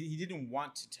know he didn't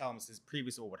want to tell him his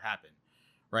previous what would happen,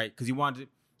 right? Because he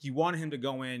wanted him to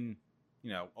go in, you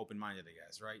know, open-minded, I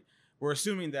guess, right? We're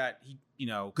assuming that he, you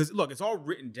know, because look, it's all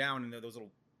written down in those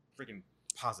little freaking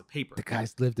piles of paper. The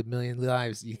guy's lived a million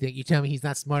lives. You tell me he's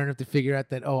not smart enough to figure out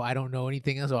that, oh, I don't know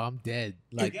anything else, or I'm dead.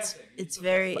 Like, It's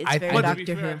very I think- But to be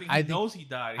Doctor fair, I Who. think I he think- knows he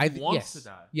died. I He think- wants yes. to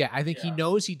die. Yeah, I think he Yeah.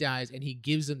 knows he dies, and he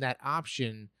gives him that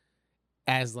option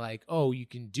as like, oh, you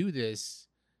can do this,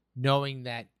 knowing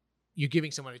that you're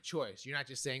giving someone a choice. You're not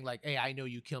just saying like, hey, I know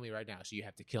you kill me right now, so you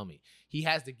have to kill me. He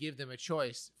has to give them a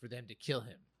choice for them to kill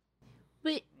him.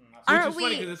 But Which aren't is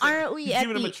funny 'cause we? it's like Aren't we he's at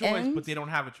giving them a the choice, end? but they don't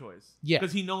have a choice. Yeah.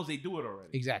 Because he knows they do it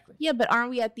already. Exactly. Yeah, but aren't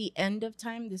we at the end of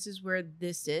time? This is where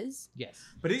this is. Yes.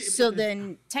 But So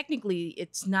then technically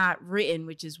it's not written,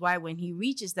 which is why when he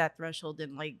reaches that threshold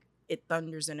and like it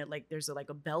thunders and it like there's like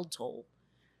a bell toll,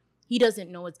 he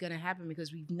doesn't know what's gonna happen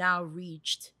because we've now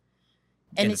reached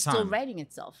and End of it's still time. writing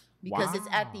itself because it's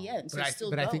at the Wow. end. So it's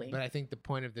still I going. think the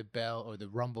point of the bell or the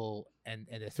rumble and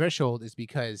the threshold is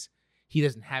because he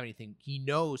doesn't have anything. He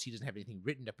knows he doesn't have anything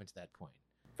written up until that point.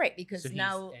 Right, because So he's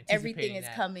now anticipating everything is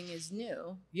that. coming is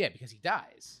new. Yeah, because he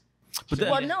dies. But So-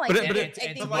 that- Well, no, I but think, it- I but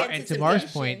think to the Mar- and to Mar's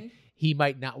anticipation- point, he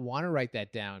might not want to write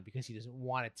that down because he doesn't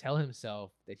want to tell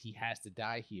himself that he has to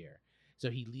die here. So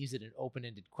he leaves it an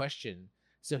open-ended question.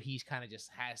 So he's kind of just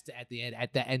has to at the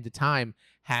end of time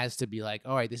has to be like,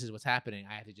 all right, this is what's happening.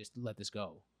 I have to just let this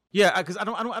go. yeah, because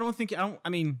I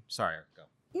mean, sorry, go.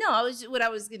 No, what I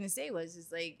was gonna say was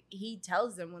is like he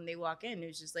tells them when they walk in,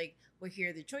 it's just like, well, here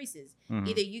are the choices. Mhm.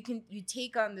 Either you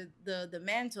take on the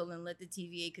mantle and let the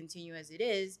TVA continue as it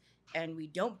is, and we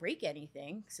don't break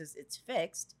anything because it's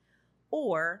fixed,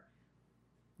 or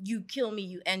you kill me,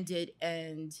 you end it,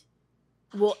 and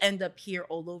we'll end up here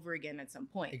all over again at some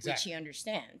point, which Exactly. he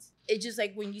understands. It's just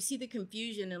like when you see the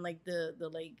confusion and like the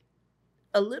like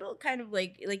a little kind of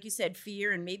like you said,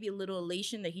 fear and maybe a little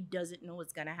elation that he doesn't know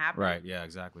what's gonna happen Right. Yeah.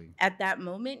 Exactly. at that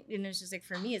moment. And it's just like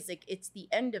for me, it's like it's the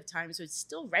end of time, so it's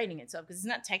still writing itself because it's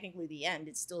not technically the end;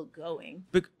 it's still going.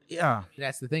 But yeah.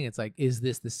 That's the thing. It's like, is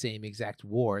this the same exact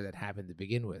war that happened to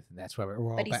begin with? And that's why we're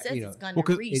all But he back, says you know, it's gonna well,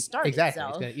 'cause restart exactly.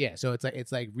 itself. Yeah. So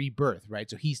it's like rebirth, right?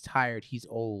 So he's tired, he's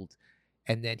old,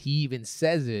 and then he even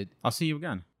says it. I'll see you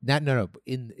again. No. But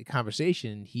in the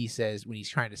conversation, he says when he's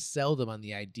trying to sell them on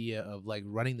the idea of like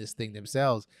running this thing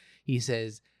themselves, he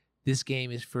says this game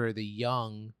is for the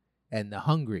young and the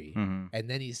hungry, Mhm. and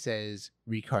then he says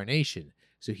reincarnation.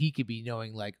 So he could be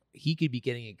knowing like he could be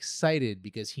getting excited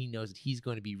because he knows that he's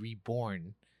going to be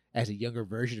reborn as a younger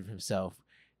version of himself.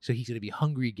 So he's going to be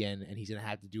hungry again, and he's going to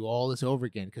have to do all this over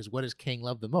again. Because what does Kang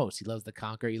love the most? He loves to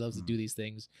conquer. He loves to do these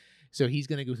things. So he's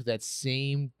going to go through that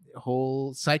same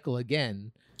whole cycle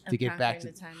again to Of get back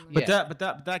to. conquering the timeline. But Yeah.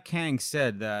 that that Kang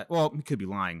said that. Well, he could be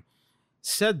lying.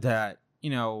 Said that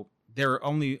there are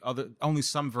only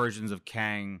some versions of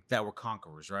Kang that were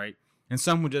conquerors, right? And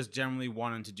some who just generally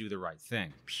wanted to do the right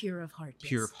thing, pure of heart.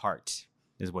 pure yes. of heart,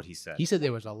 is what he said. He said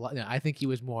there was a lot. No, I think he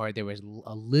was more. There was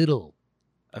a little.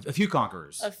 A few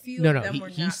conquerors. A few No, of them were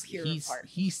not he's pure he's of heart.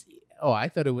 he's Oh, I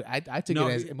thought it was, I took No,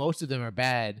 it as most of them are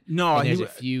bad. No, and there's a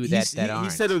few that aren't. He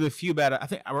said there were a few bad. I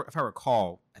think, if I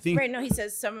recall, I think Right, no, he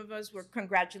says some of us were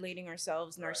congratulating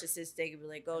ourselves, narcissistic, be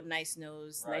like, "Oh, nice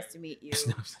nose, nice to meet you,"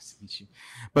 Nice to meet you.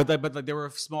 But like there were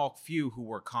a small few who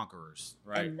were conquerors,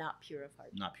 right? and not pure of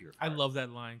heart. Not pure. Of I heart. love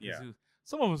that line. Yeah.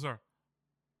 Some of us are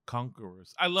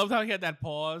conquerors. I loved how he had that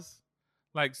pause.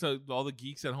 Like, so all the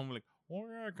geeks at home were like, oh,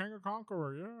 yeah, King of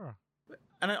Conqueror, yeah.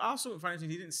 And I also find it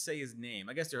he didn't say his name.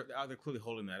 I guess they're clearly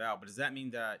holding that out. But does that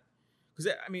mean that?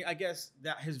 Because I mean, I guess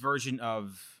that his version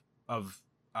of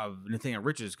Nathaniel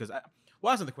Richards. Because that's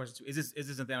another question too. Is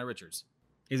this Nathaniel Richards?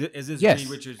 Is this Yes.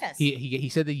 really Richards? Yes. He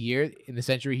said the year in the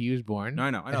century he was born. No, I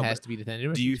know. It has to be Nathaniel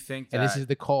Richards. Do you think that? And this is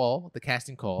the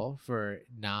casting call for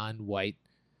non-white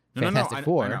No, Fantastic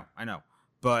Four. I know.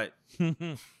 But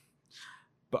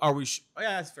are we? Oh,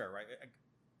 yeah, that's fair, right?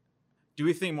 Do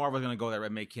we think Marvel's going to go that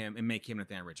route, make him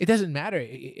Nathaniel Richards? It doesn't matter.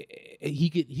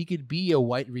 He could be a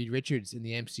white Reed Richards in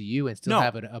the MCU and still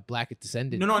have a black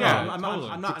descendant. No. Yeah, I'm totally.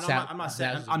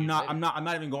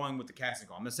 not even going with the casting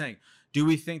call. I'm just saying. Do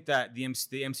we think that the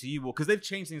MCU will? Because they've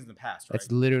changed things in the past, right?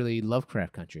 That's literally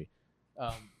Lovecraft country.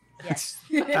 Yes.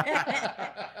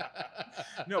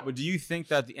 No, but do you think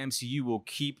that the MCU will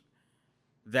keep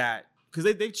that?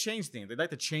 Because they've changed things. They like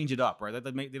to change it up, right?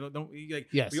 They don't like.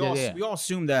 Yes, we all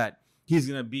assume that he's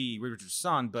gonna be Reed Richards'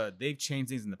 son, but they've changed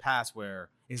things in the past where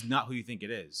it's not who you think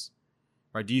it is,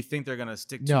 right? Do you think they're gonna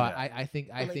stick to that? I think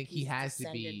he has to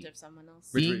be. Of someone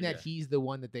else. Being that he's the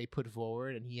one that they put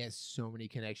forward, and he has so many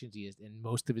connections. And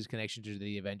most of his connections are to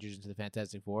the Avengers and to the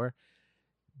Fantastic Four.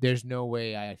 There's no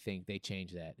way I think they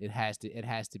change that. It has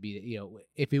to be,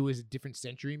 if it was a different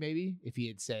century, maybe if he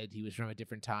had said he was from a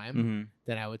different time,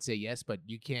 then I would say yes. But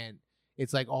you can't.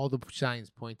 It's like all the signs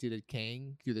pointed at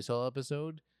Kang through this whole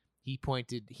episode. He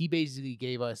basically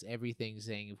gave us everything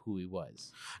saying of who he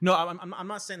was. No, I'm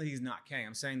not saying that he's not Kang.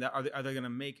 I'm saying that are they going to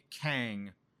make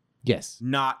Kang? Yes.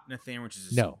 Not Nathaniel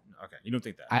Richards. No. Okay, you don't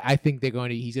think that? I think he's going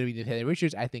to be Nathaniel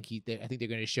Richards. I think they're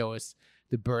going to show us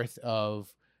the birth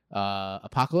of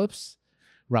Apocalypse,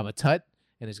 Ramatut,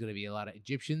 and there's going to be a lot of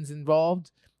Egyptians involved.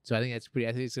 So I think it's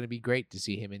going to be great to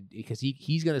see him, because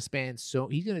he's going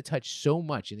to touch so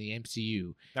much in the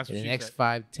MCU in the next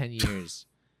 5-10 years.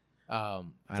 That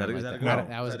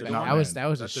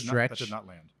was a stretch. That did not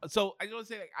land. So I want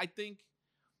to say, I think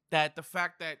that the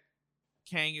fact that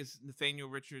Kang is Nathaniel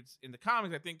Richards in the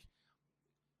comics, I think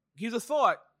here's a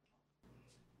thought.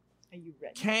 Are you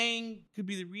ready? Kang could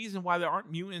be the reason why there aren't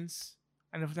mutants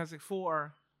in the Fantastic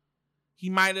Four. He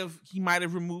might have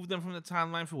removed them from the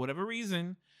timeline for whatever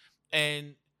reason,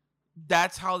 and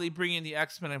that's how they bring in the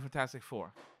X-Men and Fantastic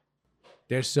Four.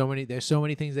 There's so many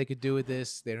things they could do with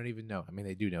this. They don't even know. I mean,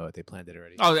 they do know it. They planned it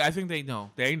already. Oh, I think they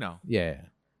know. They know. Yeah.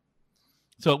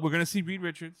 So we're gonna see Reed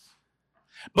Richards,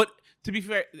 but to be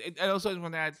fair, I also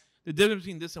want to add the difference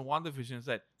between this and WandaVision is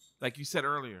that, like you said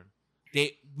earlier,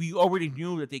 we already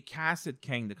knew that they casted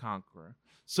Kang the Conqueror,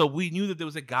 so we knew that there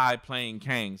was a guy playing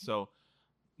Kang. So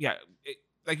yeah,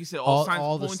 like you said,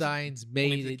 all the signs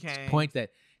made it point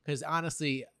that, because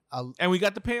honestly, and we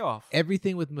got the payoff.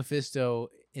 Everything with Mephisto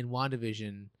in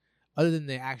WandaVision, other than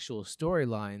the actual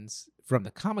storylines from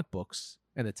the comic books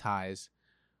and the ties,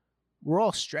 were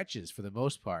all stretches for the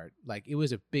most part. Like, it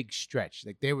was a big stretch.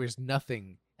 Like, there was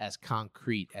nothing as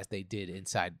concrete as they did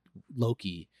inside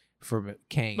Loki for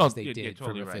Kang as they did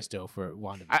totally for Mephisto for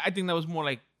WandaVision. I think that was more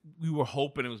like we were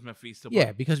hoping it was Mephisto.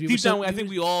 Yeah, because deep down, I think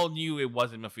we all knew it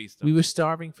wasn't Mephisto. We were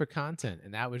starving for content,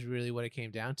 and that was really what it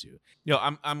came down to.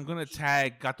 I'm gonna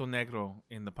tag Gato Negro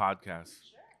in the podcast.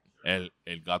 El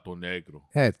Gato Negro.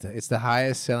 Hey, it's the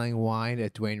highest selling wine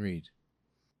at Dwayne Reed.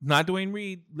 Not Dwayne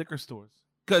Reed liquor stores.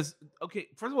 Because, okay,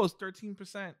 first of all, it's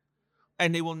 13%.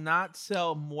 And they will not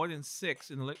sell more than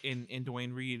 6 in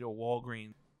Dwayne Reed or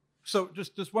Walgreens. So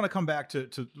just want to come back to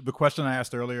the question I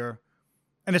asked earlier.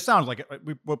 And it sounds like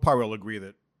we'll probably all agree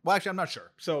that, well, actually, I'm not sure.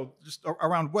 So just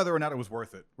around whether or not it was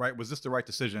worth it, right? Was this the right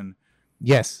decision?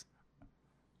 Yes.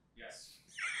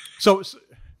 So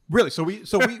really, so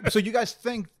you guys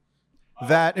think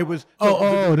that it was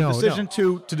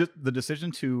the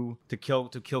decision to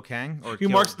kill Kang, or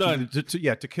Mark's done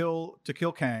to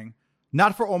kill Kang,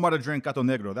 not for Omar to drink Gato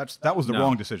Negro. That was the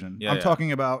wrong decision. I'm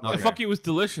talking about fuck, it was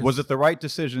delicious. Was it the right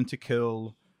decision to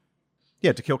kill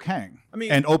Kang? I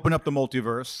mean, and open up the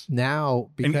multiverse now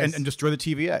because and destroy the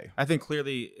TVA. I think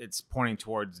clearly it's pointing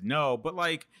towards no, but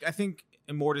like I think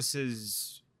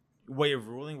Immortus's way of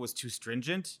ruling was too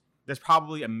stringent. There's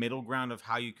probably a middle ground of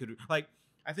how you could like.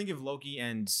 I think if Loki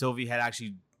and Sylvie had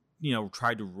actually,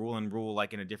 tried to rule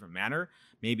like in a different manner,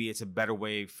 maybe it's a better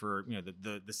way for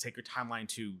the sacred timeline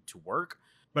to work.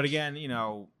 But again,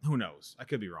 who knows? I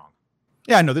could be wrong.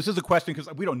 Yeah, no, this is a question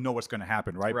because we don't know what's going to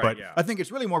happen, right? Right, But yeah. I think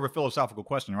it's really more of a philosophical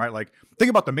question, right? Like, think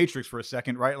about the Matrix for a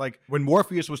second, right? Like, when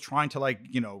Morpheus was trying to, like,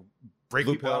 break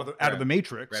Blue people pill, out of the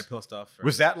Matrix, Red pill stuff. Right?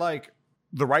 was that, like,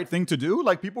 the right thing to do?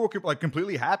 Like, people were, like,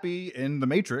 completely happy in the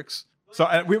Matrix.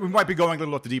 So we might be going a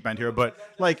little off the deep end here, but,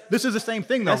 like, this is the same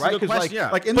thing, though, That's a right? good Because, question, yeah.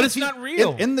 like, in But the it's not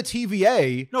real. In the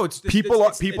TVA, No,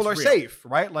 people are real. safe,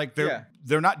 right? Like, Yeah.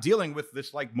 they're not dealing with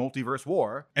this, like, multiverse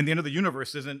war, and the end of the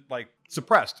universe isn't, like,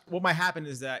 suppressed. What might happen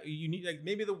is that you need, like,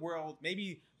 maybe the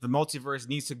multiverse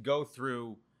needs to go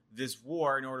through this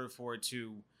war in order for it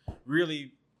to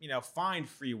really, find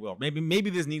free will. Maybe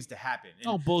this needs to happen. And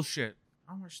Oh, bullshit.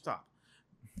 I'm gonna stop.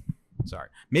 Sorry.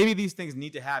 Maybe these things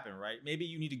need to happen, right? Maybe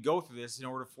you need to go through this in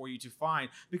order for you to find,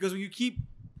 because when you keep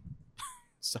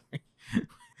sorry.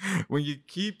 When you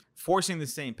keep forcing the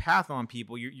same path on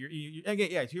people, you again,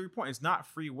 yeah, to your point, it's not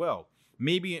free will.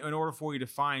 Maybe in order for you to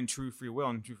find true free will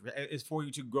and is for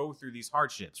you to go through these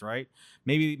hardships, right?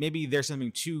 Maybe there's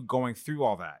something to going through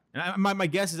all that. And my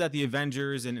guess is that the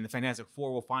Avengers and the Fantastic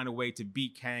Four will find a way to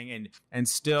beat Kang and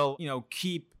still,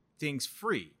 keep things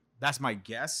free. That's my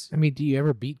guess. I mean, do you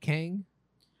ever beat Kang?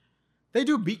 They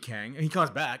do beat Kang, and he comes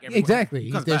back. Exactly.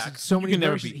 He comes There's back. so You many can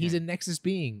never versions. beat He's a Kang. Nexus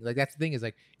being. Like, that's the thing is,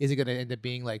 like, is it going to end up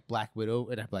being like Black Widow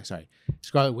and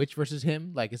Scarlet Witch versus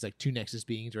him? Like, it's like two Nexus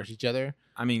beings versus each other.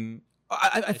 I mean,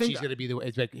 I And think she's going to be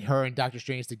it's like her and Doctor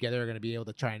Strange together are going to be able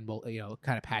to try and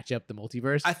kind of patch up the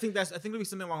multiverse. I think it'll be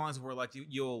something along the lines of where, like,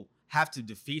 you'll have to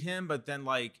defeat him, but then,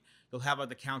 like, you'll have, like,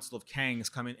 the Council of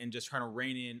Kangs come in and just try to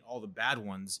rein in all the bad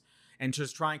ones and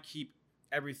just try and keep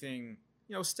everything,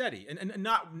 steady and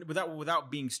not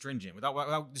without being stringent,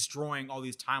 without destroying all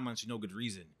these timelines for no good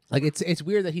reason. Like, it's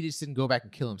weird that he just didn't go back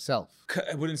and kill himself.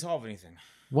 It wouldn't solve anything.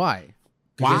 Why?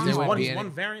 Wow. Because there wouldn't be He's any-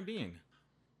 one variant being.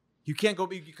 You can't go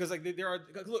because, like, there are,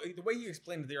 look, the way he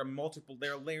explained it, there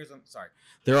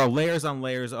are layers on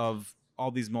layers of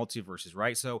all these multiverses,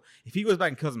 right? So if he goes back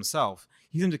and kills himself,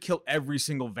 he's going to kill every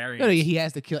single variant. No, he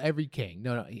has to kill every King.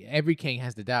 No, every King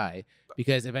has to die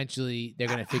because eventually they're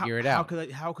going to figure it out.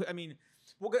 How could I mean?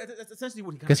 Well, that's essentially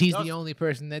what he kind of Because he's does. the only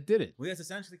person that did it. Well, that's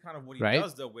essentially kind of what he Right?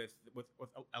 does, though, with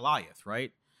Eliath,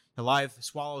 right? Eliath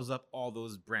swallows up all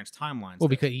those branch timelines. Well,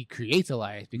 because he creates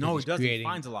Elias. Because no, he's he doesn't. creating...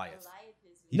 He finds Eliath.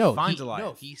 He No, finds he, Eliath.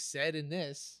 no, he said in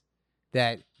this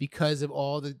that because of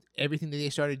everything that they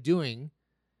started doing,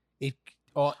 it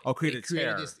created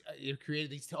tear. It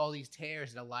created all these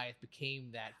tears, and Elias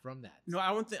became that from that. No, I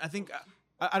don't think.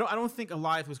 I don't think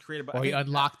Eliath was created by. Or he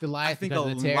unlocked Elias because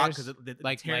of the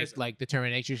tears, like the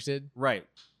Terminatrix did. Right.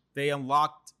 They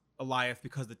unlocked Eliath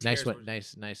because the tears.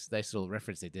 Nice little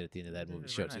reference they did at the end of that movie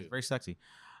show too. Very sexy.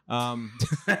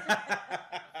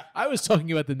 I was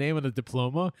talking about the name of the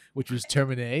diploma, which was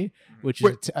Terminae, which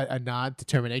is a nod to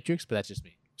Terminatrix, but that's just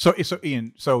me. So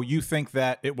Ian, you think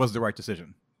that it was the right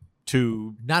decision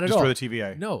to Not at destroy all. the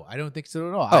TVA? No, I don't think so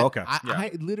at all. Oh, okay.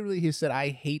 I literally have said I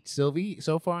hate Sylvie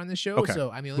so far on the show, Okay.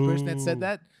 so I'm the only person that Boo. said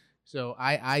that. So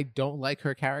I don't like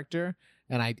her character,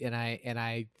 and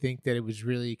I think that it was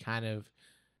really kind of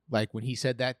like when he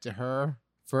said that to her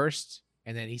first,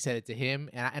 and then he said it to him,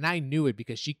 and I knew it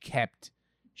because she kept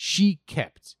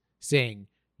saying,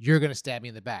 "You're gonna stab me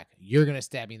in the back. You're gonna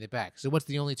stab me in the back." So what's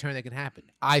the only turn that can happen?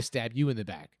 I stab you in the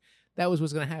back. That was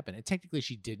what's gonna happen, and technically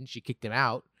she didn't. She kicked him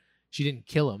out. She didn't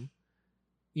kill him.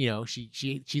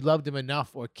 She loved him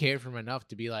enough or cared for him enough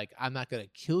to be like, I'm not gonna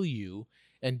kill you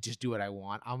and just do what I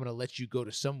want. I'm gonna let you go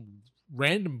to some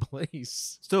random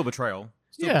place. Still betrayal.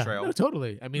 Betrayal. No,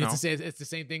 totally. I mean, No. it's the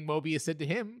same thing Mobius said to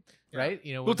him, Yeah. right?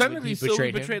 Well, when technically, he Sylvie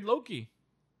him. betrayed Loki.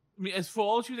 I mean, as for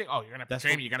all you think, oh, you're gonna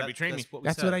betray me. You're gonna betray me.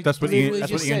 That's what I. That's what literally Ian.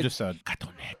 That's what Ian just said. Gato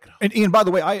negro. And Ian, by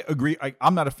the way, I agree.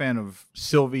 I'm not a fan of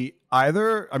Sylvie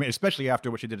either. I mean, especially after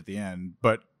what she did at the end.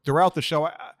 But throughout the show,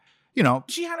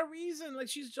 She had a reason. Like,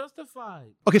 she's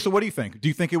justified. Okay, so what do you think? Do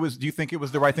you think it was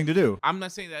the right thing to do? I'm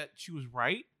not saying that she was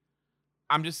right.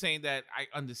 I'm just saying that I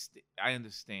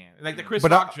understand. Like the Chris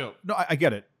Rock joke. No, I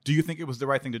get it. Do you think it was the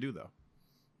right thing to do though?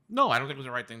 No, I don't think it was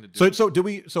the right thing to do. So do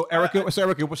we? So Erica, But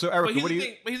what here's do you? the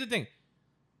thing. But here's the thing.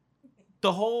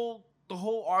 The whole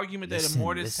argument that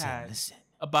Immortus had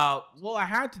about, well, I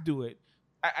had to do it.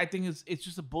 I think it's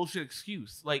just a bullshit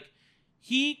excuse. Like,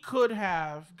 he could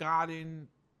have gotten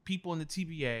people in the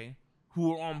TVA who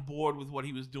were on board with what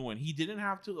he was doing. He didn't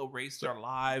have to erase their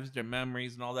lives, their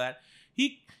memories, and all that.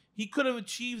 He could have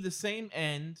achieved the same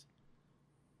end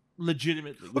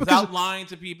legitimately without lying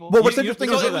to people. Well, what's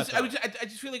interesting is I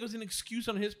just feel like it was an excuse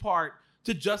on his part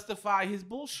to justify his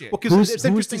bullshit. Well, 'cause it's Who's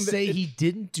interesting to that say he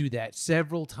didn't do that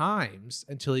several times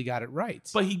until he got it right?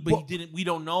 But he didn't. We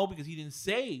don't know because he didn't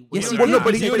say. Yes, he Well, did. no,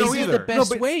 but He he- said but this he- is either. the best No,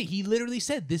 but- way. He literally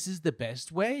said, "This is the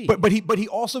best way." But he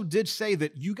also did say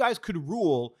that you guys could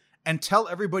rule and tell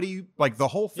everybody like the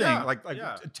whole thing, Yeah, like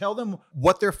yeah. tell them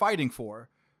what they're fighting for,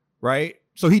 right?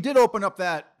 So he did open up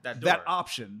that door.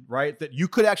 option, right? That you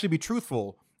could actually be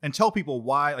truthful and tell people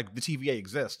why like the TVA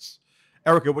exists.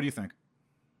 Erica, what do you think?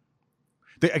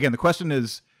 Again, the question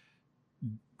is,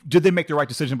 did they make the right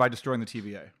decision by destroying the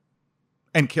TVA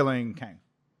and killing Kang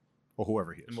or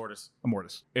whoever he is?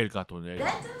 Immortus. El gato negro.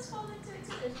 That does fall into it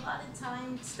too. There's a lot of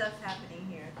time stuff happening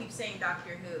here. I keep saying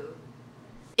Doctor Who.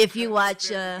 If you watch,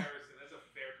 That's a fair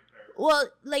comparison. well,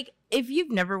 like if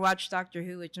you've never watched Doctor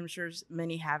Who, which I'm sure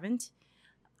many haven't,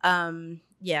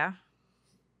 yeah,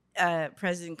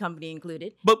 President Company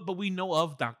included. But we know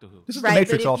of Doctor Who. This is Right, the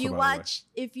Matrix but also, by the way.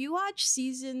 if you watch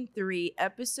season 3,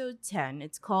 episode 10,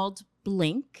 it's called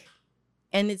Blink,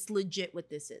 and it's legit what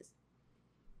this is.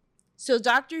 So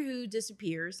Doctor Who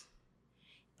disappears,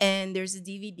 and there's a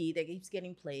DVD that keeps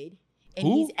getting played, and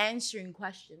Who? he's answering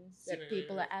questions that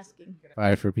people are asking. All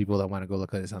right, for people that want to go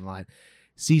look at this online,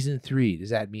 season 3, does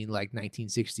that mean like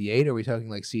 1968? Or are we talking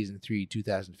like season 3,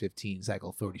 2015,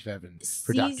 cycle 37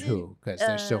 for Doctor Season- Who? Because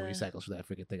there's so many cycles for that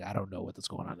freaking thing. I don't know what's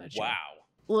going on in that show. Wow.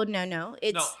 Well, no,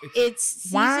 it's No, it's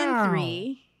season Wow.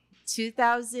 3,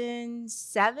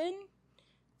 2007,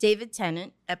 David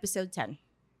Tennant, episode 10.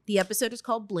 The episode is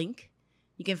called Blink.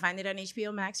 You can find it on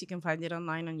HBO Max. You can find it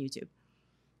online on YouTube.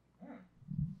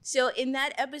 So in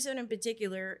that episode in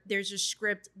particular, there's a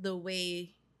script the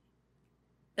way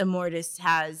Immortus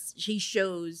has. He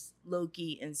shows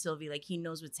Loki and Sylvie like he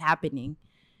knows what's happening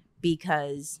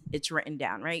because it's written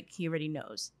down, right? He already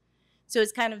knows. So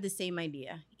it's kind of the same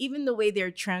idea. Even the way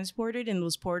they're transported in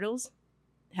those portals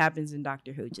happens in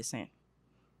Doctor Who, just saying.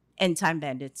 And Time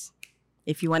Bandits,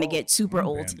 if you want to get super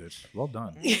old. Bandit. Well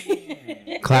done.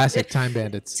 Classic Time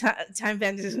Bandits. Time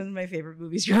Bandits is one of my favorite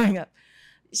movies growing up.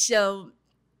 So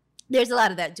there's a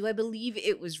lot of that. Do I believe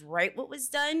it was right what was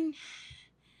done?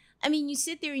 I mean, you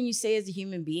sit there and you say as a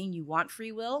human being, you want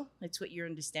free will. That's what you're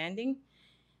understanding.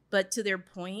 But to their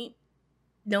point,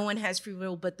 no one has free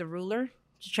will but the ruler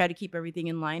to try to keep everything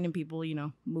in line and people,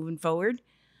 moving forward.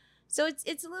 So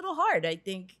it's a little hard, I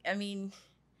think. I mean,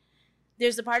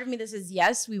 there's a part of me that says,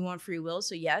 yes, we want free will.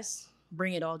 So yes,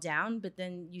 bring it all down. But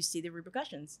then you see the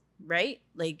repercussions, right?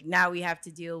 Like now we have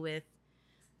to deal with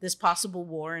this possible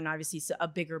war and obviously it's a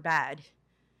bigger bad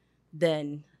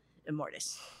than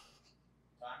Immortus.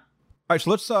 All right,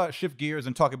 so let's shift gears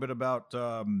and talk a bit about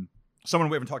someone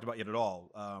we haven't talked about yet at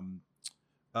all.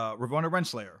 Ravonna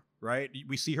Renslayer, right?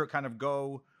 We see her kind of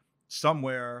go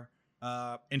somewhere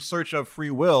in search of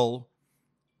free will.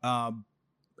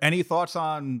 Any thoughts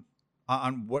on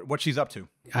what she's up to?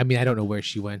 I mean, I don't know where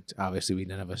she went. Obviously,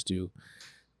 none of us do.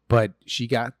 But she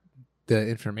got the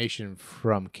information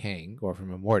from Kang or from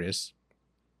Immortus.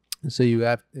 So you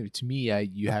have, to me,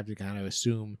 you have to kind of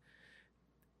assume.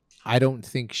 I don't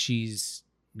think she's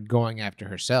going after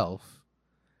herself.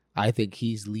 I think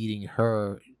he's leading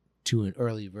her to an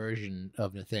early version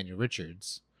of Nathaniel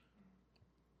Richards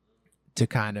to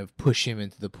kind of push him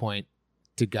into the point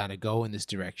to kind of go in this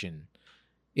direction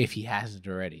if he hasn't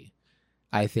already.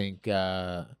 I think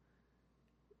there's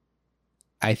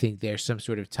some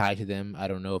sort of tie to them. I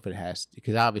don't know if it has,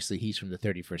 because obviously he's from the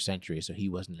 31st century, so he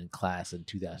wasn't in class in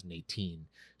 2018,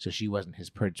 so she wasn't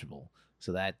his principal.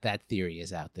 So that theory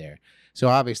is out there. So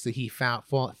obviously he fell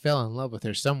in love with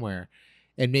her somewhere,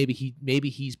 and maybe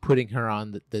he's putting her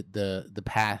on the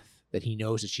path that he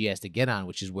knows that she has to get on,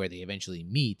 which is where they eventually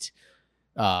meet,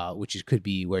 could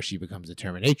be where she becomes a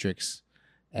Terminatrix,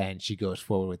 and she goes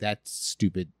forward with that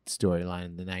stupid storyline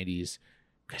in the 90s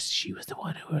because she was the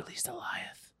one who released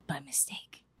Goliath By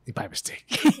mistake. by mistake.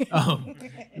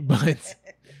 But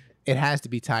it has to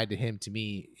be tied to him. To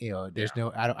me, there's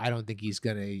no. I don't think he's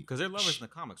gonna. Because they're lovers in the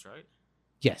comics, right?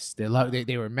 Yes,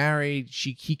 they were married.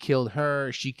 He killed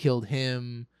her. She killed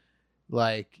him.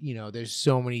 Like, there's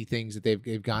so many things that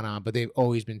they've gone on, but they've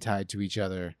always been tied to each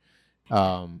other.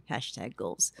 Hashtag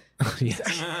goals.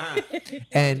 Yes.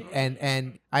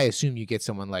 And I assume you get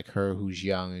someone like her who's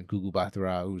young and Gugu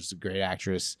Batra, who's a great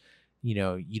actress. You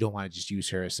don't want to just use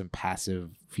her as some passive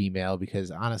female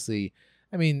because honestly,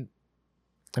 I mean,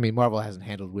 Marvel hasn't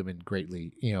handled women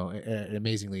greatly,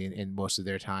 amazingly in most of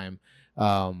their time,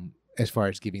 as far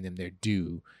as giving them their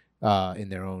due in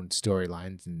their own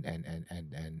storylines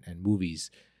and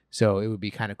movies. So it would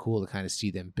be kind of cool to kind of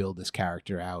see them build this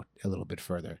character out a little bit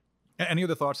further. Any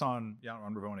other thoughts on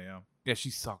Ravonna? Yeah. Yeah,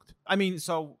 she sucked. I mean,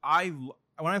 so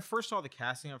when I first saw the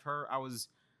casting of her, I was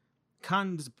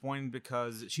kind of disappointed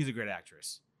because she's a great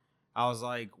actress. I was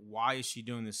like, why is she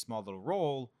doing this small little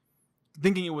role?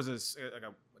 Thinking it was like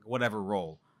a whatever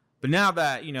role. But now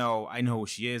that, you know, I know who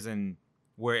she is and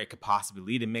where it could possibly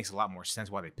lead, it makes a lot more sense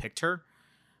why they picked her.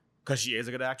 Because she is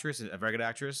a good actress, a very good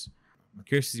actress. I'm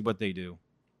curious to see what they do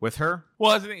with her.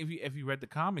 Well, I think if you read the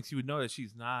comics, you would know that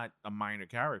she's not a minor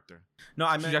character. No,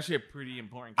 I She's meant actually a pretty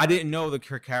important I character. didn't know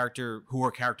who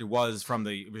her character was from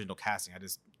the original casting. I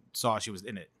just saw she was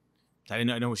in it. I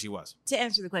didn't know who she was. To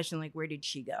answer the question, like, where did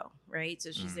she go? Right.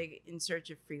 So she's like in search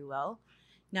of free will.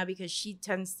 Now, because she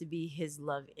tends to be his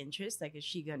love interest, like, is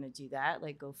she gonna do that?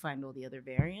 Like, go find all the other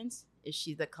variants? Is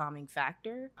she the calming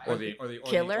factor? Or the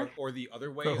killer? or the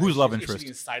other way. So who's love Is she interest? the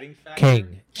inciting factor?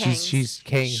 Kang. Kang's- She's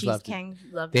Kang's love. Kang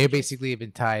love They interest. basically have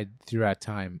been tied throughout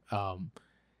time.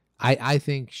 I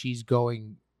think she's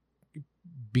going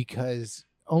because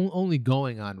only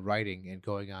going on writing and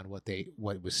going on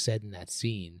what was said in that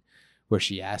scene where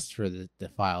she asked for the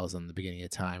files on the beginning of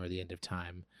time or the end of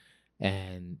time,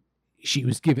 and she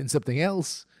was given something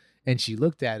else, and she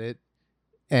looked at it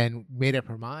and made up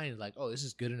her mind, like, oh, this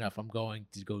is good enough. I'm going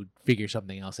to go figure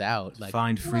something else out. Like,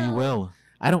 Find free Well, will.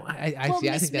 I Well, see.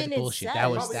 I Miss think that's Minute bullshit. said- That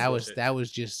Probably was bullshit. that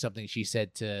was just something she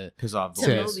said to Piss off. To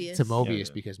to Mobius. Mobius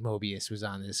Yeah. because Mobius was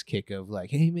on this kick of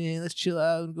like, hey man, let's chill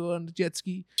out and go on the jet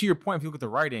ski. To your point, if you look at the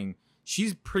writing,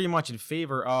 she's pretty much in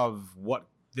favor of what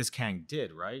this Kang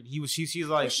did, right? She's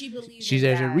But like, she believes There's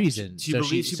a that. reason. She so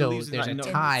believes- she so believes in there's that- a no-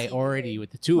 tie In the already TVA.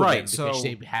 with the two of Right, them because so-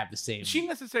 they have the same. She didn't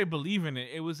necessarily believe in it.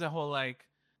 It was that whole like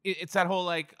it's that whole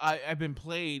like I've been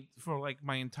played for like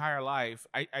my entire life.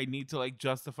 I need to like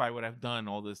justify what I've done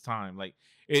all this time. Like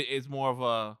it's more of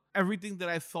a everything that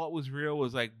I thought was real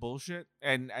was like bullshit,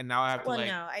 and now I have to Well, like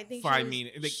no, I think find she was,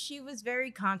 meaning. Like, she was very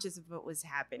conscious of what was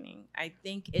happening. I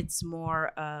think it's more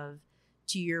of,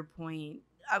 to your point,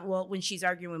 well, when she's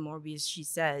arguing with Morbius, she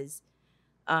says,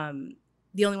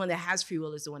 the only one that has free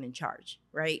will is the one in charge,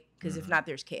 right? Because if not,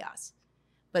 there's chaos.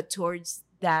 But towards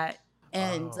that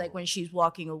end, like when she's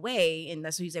walking away, and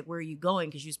that's what he's like, where are you going?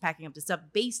 Because she was packing up the stuff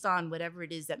based on whatever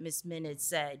it is that Miss Minute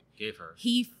said. gave her.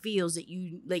 He feels that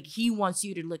he wants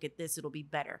you to look at this, it'll be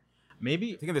better.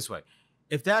 Maybe think of it this way: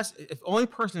 if only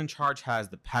person in charge has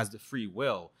the free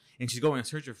will, and she's going in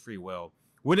search of free will,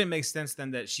 wouldn't it make sense then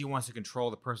that she wants to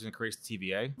control the person who creates the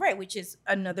TVA? Right, which is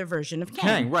another version of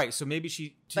Kang, right? So maybe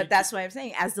But that's why I'm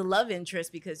saying, as the love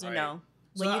interest, because you Right. know,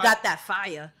 So when you got that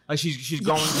fire, like she's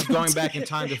going back in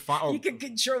time to find. you can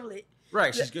control it.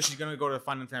 Right, she's gonna go to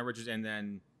find Anthony Richards and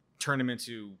then turn him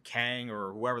into Kang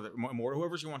or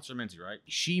whoever she wants to turn him into, right?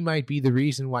 She might be the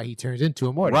reason why he turns into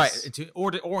a Mortis. Right, into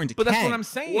But Kang. that's what I'm Or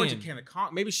saying. into Kang the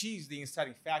maybe she's the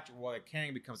inciting factor while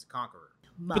Kang becomes the conqueror.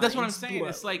 but that's what I'm Minds saying. blown.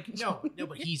 It's like No,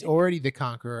 but he's already the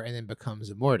conqueror and then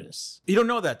becomes a Mortis. You don't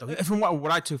know that though. From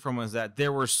what I took from was that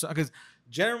there were because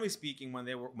generally speaking, when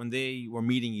they were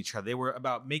meeting each other, they were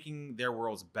about making their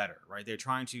worlds better, right? They're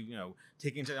trying to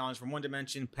taking technology from one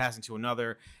dimension, passing to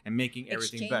another, and making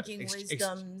everything better. Exchanging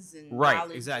wisdoms and Right,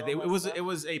 knowledge, exactly. all It that was stuff. it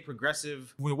was a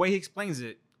progressive. The way he explains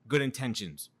it, good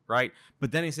intentions, right?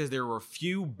 But then he says there were a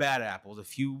few bad apples, a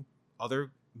few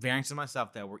other variants of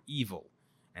myself that were evil,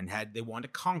 and they wanted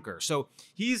to conquer. So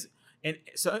he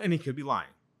could be lying.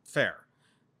 Fair.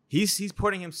 He's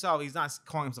putting himself. He's not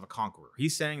calling himself a conqueror.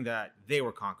 He's saying that they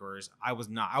were conquerors. I was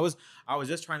not. I was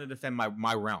just trying to defend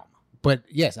my realm. But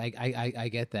yes, I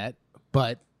get that.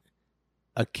 But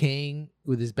a king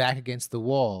with his back against the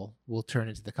wall will turn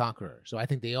into the conqueror. So I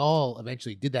think they all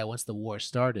eventually did that once the war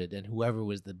started, and whoever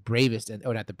was the bravest,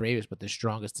 or not the bravest, but the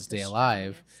strongest to stay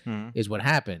alive, is what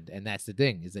happened. And that's the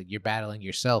thing, is that you're battling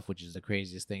yourself, which is the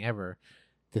craziest thing ever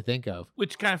to think of.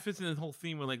 which kind of fits in the whole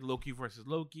theme with like Loki versus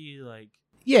Loki. Like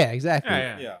Yeah, exactly.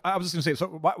 yeah. I was just gonna say. So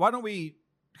why don't we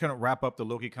kind of wrap up the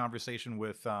Loki conversation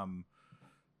with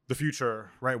the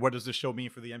future, right? What does this show mean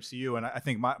for the MCU? And I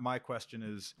think my question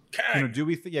is, do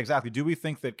we think do we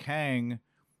think that Kang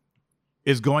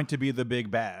is going to be the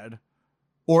big bad,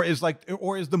 or is the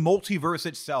multiverse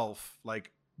itself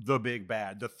like the big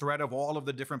bad? The threat of all of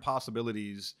the different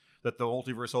possibilities that the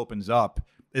multiverse opens up,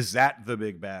 is that the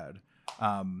big bad?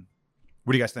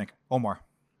 What do you guys think, Omar?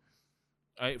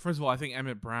 First of all, I think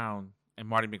Emmett Brown and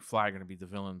Marty McFly are going to be the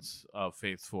villains of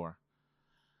Phase 4.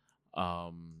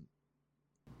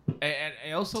 And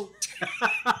also,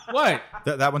 what?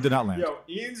 That one did not land. Yo,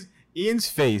 Ian's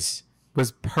face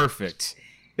was perfect.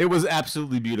 It was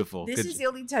absolutely beautiful. This is the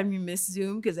only time you miss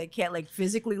Zoom because I can't like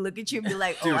physically look at you and be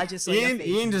like, oh, Dude, I just saw your face.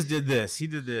 Ian just did this. He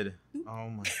did. Oh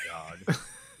my god.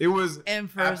 It was. And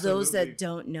for those absolutely- that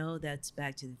don't know, that's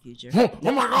Back to the Future.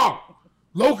 Oh my God,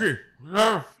 Loki!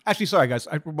 Actually, sorry guys.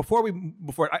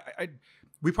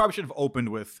 We probably should have opened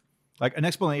with like an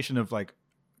explanation of like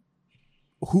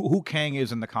who Kang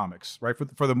is in the comics, right?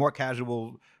 For the more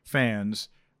casual fans,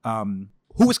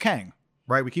 who is Kang,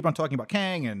 right? We keep on talking about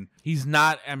Kang, and He's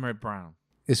not Emmett Brown.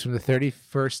 Is from the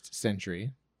 31st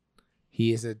century.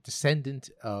 He is a descendant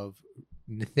of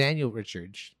Nathaniel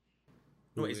Richards.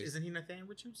 No, isn't he Nathaniel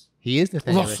Richards? He is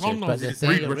Nathaniel Well, Richards, no, but it's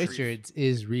Nathaniel Reed Richards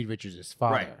is Reed Richards'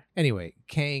 father. Right. Anyway,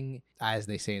 Kang, as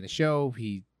they say in the show,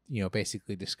 he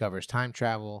basically discovers time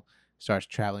travel, starts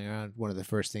traveling around. One of the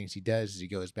first things he does is he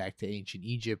goes back to ancient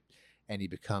Egypt, and he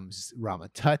becomes Rama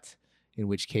Tut, in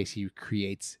which case he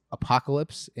creates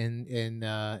Apocalypse in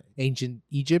ancient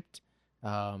Egypt,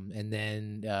 and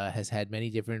then has had many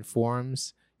different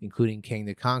forms, including Kang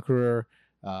the Conqueror,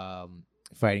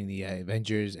 fighting the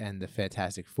Avengers and the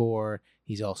Fantastic Four.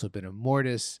 He's also been a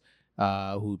Mortis,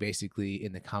 who basically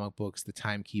in the comic books, the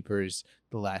Timekeepers,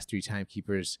 the last three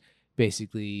Timekeepers,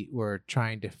 basically were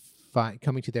trying to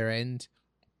coming to their end,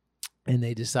 and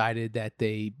they decided that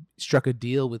they struck a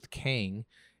deal with Kang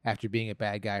after being a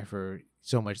bad guy for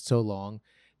so long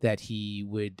that he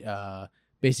would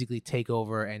basically take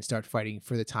over and start fighting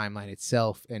for the timeline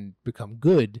itself and become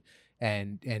good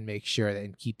and make sure that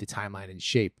and keep the timeline in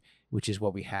shape, which is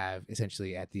what we have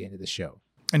essentially at the end of the show.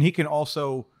 And he can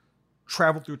also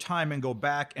travel through time and go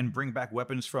back and bring back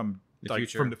weapons from The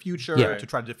future. from the future Yeah. to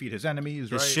try to defeat his enemies,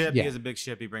 His right? ship, Yeah. he has a big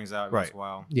ship he brings out every Right. once in a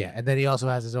while. Yeah, and then he also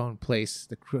has his own place,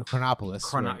 the Chronopolis,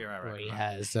 You're right, where he right.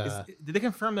 has. Did they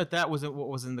confirm that wasn't what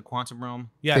was in the quantum realm?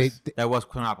 Yes. That was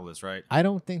Chronopolis, right? I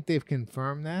don't think they've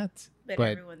confirmed that, But,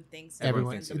 but everyone thinks so.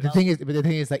 everyone. thinks It's it The developed.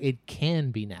 thing is, like, it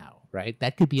can be now, right?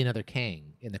 That could be another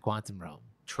Kang in the quantum realm.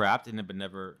 Trapped in it, but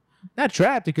never. Not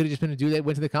trapped. It could have just been a dude that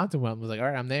went to the quantum realm and was like, all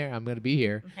right, I'm there. I'm going to be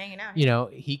here. I'm hanging out. You know,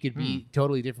 he could be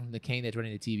totally different from the Kang that's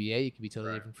running the TVA. He could be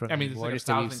totally different from I mean, the it's like Mortis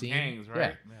that we've 1,000 seen. Kangs,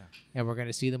 right? Yeah. And we're going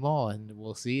to see them all, and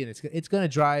we'll see. And it's going to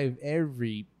drive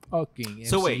every fucking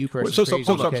So wait, MCU person So crazy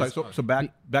because-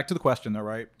 back to the question though,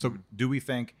 right? So do we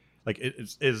think like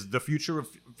is the future of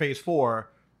Phase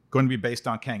 4 going to be based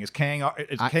on Kang? Is Kang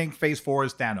Phase 4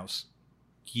 is Thanos?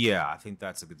 Yeah, I think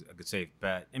that's a good safe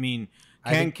bet. I mean,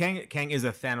 I Kang is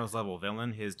a Thanos level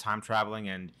villain. His time traveling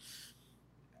and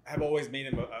have always made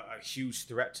him a huge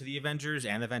threat to the Avengers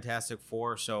and the Fantastic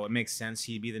Four. So it makes sense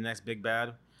he'd be the next big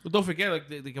bad. But don't forget, like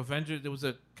the Avengers, there was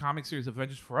a comic series,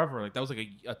 Avengers Forever. Like that was like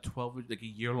a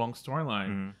year-long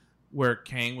storyline where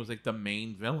Kang was like the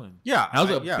main villain. Yeah, That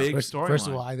was a big First storyline.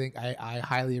 of all, I think I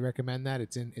highly recommend that.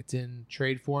 It's in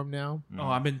trade form now. Oh,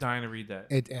 I've been dying to read that.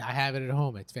 I have it at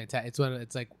home. It's fantastic.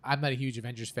 It's like I'm not a huge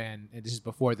Avengers fan, and this is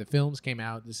before the films came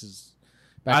out. This is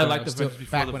I when liked was still- Avengers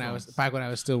before the when films. I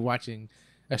was still watching,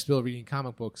 still reading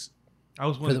comic books I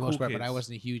was one for of the the most cool part, but I kids.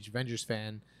 wasn't a huge Avengers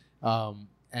fan.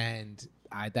 And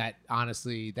that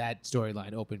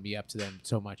storyline opened me up to them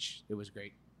so much. It was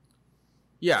great.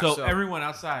 Yeah. So everyone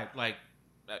outside, like,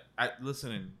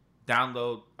 listening,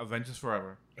 download Avengers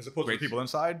Forever. As opposed Great. to people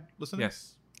inside listening?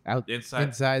 Yes, Inside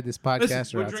inside. this podcast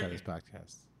Listen, or we're outside drinking. this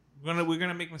podcast. We're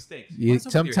gonna make mistakes.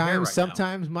 What's up with your hair right now?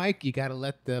 Sometimes, Mike, you gotta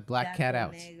let the black cat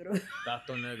out. Negro.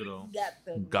 Gato Negro.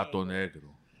 Gato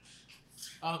Negro.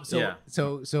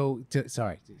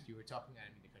 Sorry, you were talking. I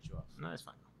didn't mean to cut you off. No, it's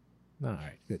fine. All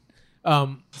right, good.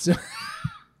 So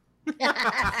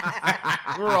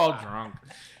We're all drunk.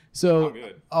 So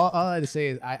good. all I had to say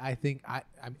is I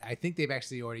think they've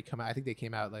actually already come out. I think they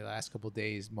came out like the last couple of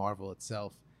days, Marvel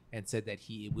itself, and said that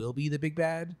he will be the big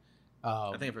bad.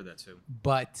 I think I've heard that too.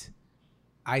 But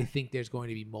I think there's going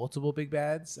to be multiple big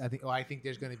bads. I think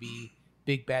there's going to be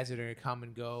big bads that are going to come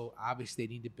and go. Obviously,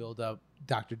 they need to build up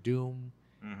Doctor Doom,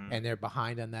 and they're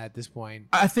behind on that at this point.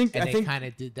 I think They kind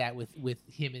of did that with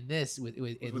him in this with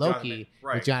With Loki Jonathan,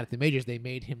 right. with Jonathan Majors. They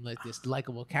made him like this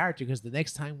likable character because the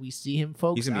next time we see him,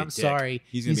 folks, He's gonna be a I'm dick. sorry,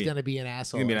 He's he's gonna gonna be an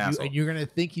asshole. gonna be an And asshole. and you're gonna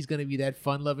think he's gonna be that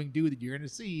fun-loving dude that you're gonna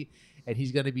see, and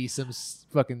he's gonna be some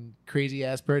fucking crazy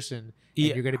ass person. And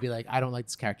Yeah. you're gonna be like, I don't like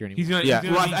this character anymore. He's gonna. Yeah, He's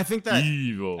gonna well, be I think that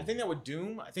evil. I think that with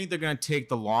Doom, I think they're gonna take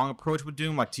the long approach with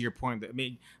Doom, like to your point. I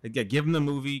mean, like, yeah, give him the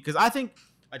movie because I think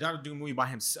a Doctor Doom movie by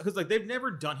himself because like they've never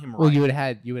done him right. Well, you would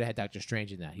have had Doctor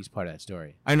Strange in that. He's part of that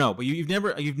story. I know, but you've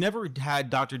never had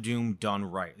Doctor Doom done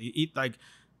right. Like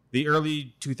the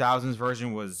early 2000s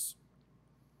version was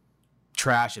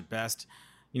trash at best,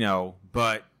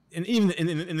 But and even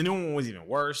in the new one was even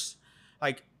worse.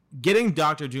 Like getting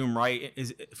Doctor Doom right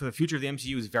is for the future of the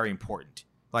MCU is very important.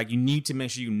 Like you need to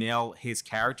make sure you nail his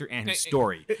character and his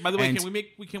story. By the way, And-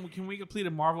 can we complete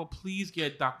a Marvel? Please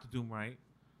get Doctor Doom right.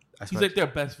 That's He's what- like their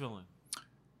best villain.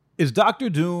 Is Doctor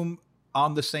Doom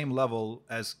on the same level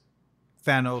as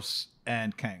Thanos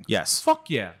and Kang? yes, Fuck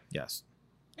yeah. yes.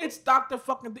 It's Dr.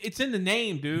 fucking. It's in the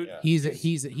name, dude. Yeah.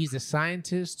 He's a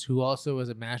scientist who also is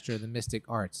a master of the mystic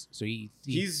arts. So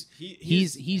he's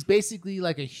basically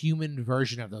like a human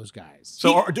version of those guys.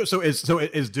 So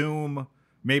is Doom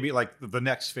maybe like the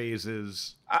next phase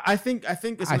is? I think it's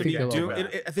I gonna be think Doom.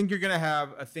 they'll- I think you're gonna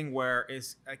have a thing where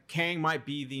Kang might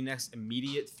be the next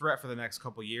immediate threat for the next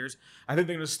couple years. I think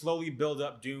they're gonna slowly build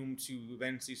up Doom to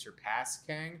eventually surpass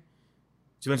Kang.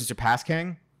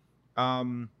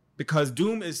 Because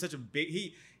Doom is such a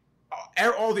big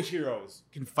all the heroes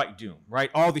can fight Doom, right?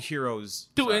 All the heroes,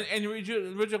 Dude, and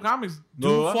original comics,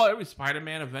 Doom No. fought every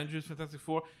Spider-Man, Avengers, Fantastic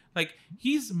Four. Like,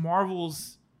 he's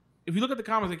Marvel's. If you look at the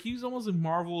comics, like, he's almost in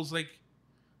Marvel's like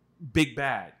big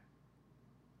bad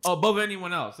above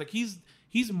anyone else. Like, he's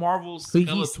Marvel's But he's-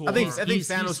 Skeletor. I think He's-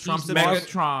 Thanos he's trumps it.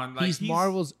 Megatron. Like, he's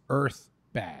Marvel's Earth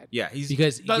bad. Yeah, he's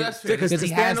Because No, that's fair. because he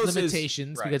Because has Thanos is-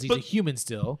 limitations right. because he's But- a human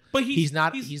still. But He's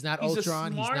not a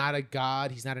Ultron. He's smart- not a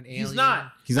god. He's not an alien. He's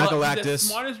not. He's not He's Galactus. as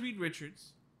smart as Reed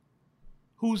Richards,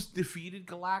 who's defeated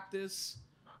Galactus,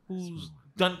 who's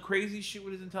done crazy shit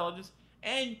with his intelligence,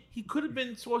 and he could have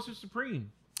been Sorcerer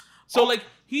Supreme. So, like,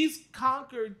 he's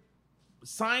conquered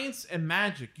science and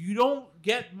magic. You don't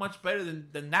get much better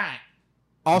than that.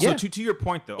 also Yeah. to your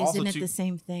point though. Isn't Also it to the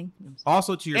same thing?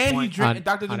 also to your And he point. drank. On- And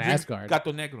Dr. Doom on drinks Asgard.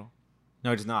 Gato Negro.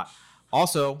 No, it does not.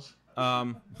 Also,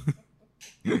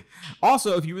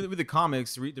 also, if you read the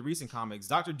comics, the recent comics,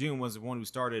 Doctor Doom was the one who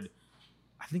started.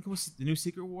 I think it was the new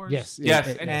Secret Wars. Yes. Yes,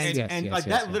 and yes, that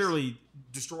yes. literally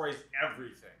destroys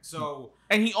everything. So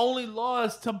And he only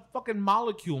lost to fucking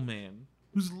Molecule Man,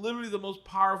 who's literally the most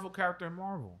powerful character in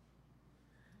Marvel.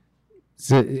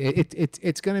 So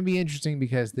it's going to be interesting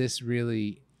because this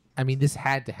really, I mean, this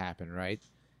had to happen, right?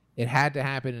 It had to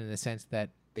happen in the sense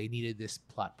that they needed this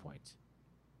plot point.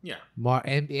 yeah,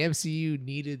 And the MCU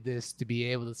needed this to be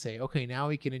able to say, okay, now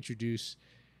we can introduce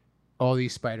all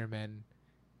these Spider-Men.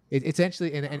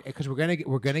 Essentially, and because we're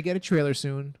gonna get a trailer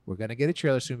soon. We're gonna get a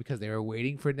trailer soon because they were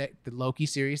waiting for the Loki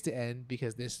series to end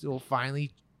because this will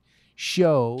finally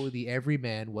show the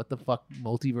everyman what the fuck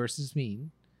multiverses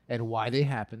mean and why they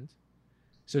happened.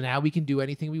 So now we can do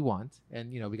anything we want,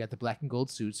 and we got the black and gold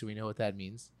suit, so we know what that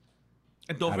means.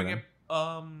 And don't I don't forget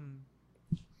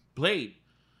Blade.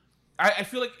 I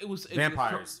feel like it was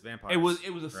vampires. It was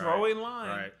a Right. throwaway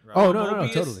line. Right. Oh no,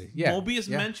 Mobius- totally. Yeah, Mobius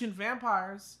yeah. mentioned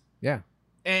vampires. Yeah.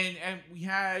 And we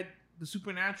had the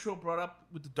Supernatural brought up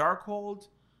with the Darkhold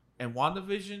and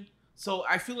WandaVision. So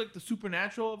I feel like the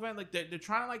Supernatural event, like they're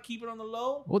trying to like keep it on the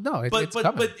low. Well, no, it's but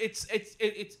coming. it's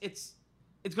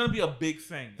gonna be a big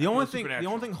thing. The only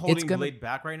Supernatural. thing holding gonna- Blade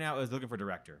back right now is looking for a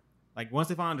director. Like once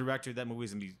they find a director, that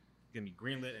movie's gonna be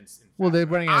greenlit and Well, they're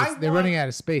fast. running out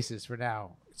of spaces for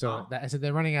now. So Huh? I said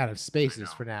they're running out of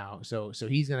spaces for now. So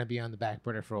he's gonna be on the back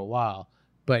burner for a while.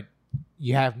 But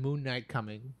you have Moon Knight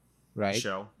coming, right?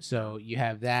 show. So you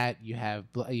have that. You have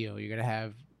you're gonna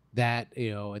have that.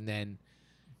 And then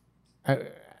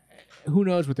who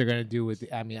knows what they're gonna do with?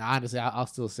 I mean, honestly, I'll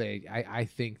still say I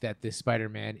think that this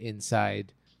Spider-Man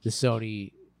inside the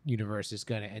Sony universe is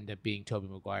gonna end up being Tobey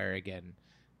Maguire again.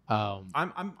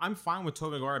 I'm fine with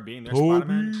Tobey Maguire being their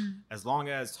Spider-Man as long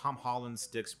as Tom Holland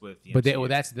sticks with the But MCU.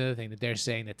 that's the other thing that they're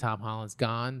saying that Tom Holland's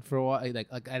gone for a while. Like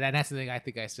and that's the thing I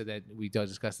think I said that we don't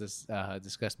discuss this.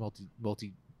 Discuss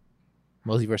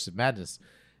multiverse of madness.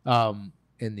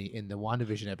 In the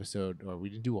WandaVision episode, or we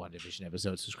didn't do WandaVision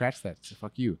episode, so scratch that. So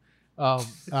fuck you.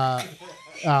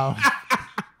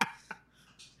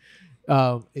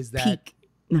 Is that Peak.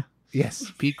 No.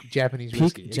 yes? Peak Japanese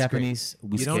whiskey. Peak It's Japanese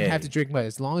great. You don't have to drink much.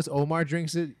 As long as Omar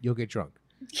drinks it, you'll get drunk.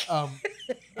 It's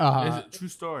a true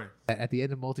story. At the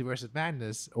end of Multiverse of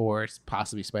Madness, or it's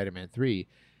possibly Spider-Man 3,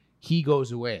 he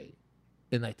goes away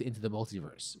into the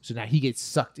multiverse. So now he gets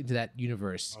sucked into that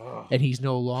universe, and he's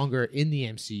no longer in the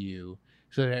MCU.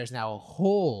 So there's now a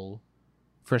hole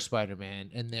for Spider-Man,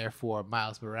 and therefore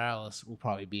Miles Morales will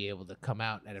probably be able to come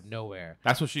out of nowhere.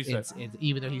 That's what she said.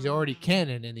 Even though he's already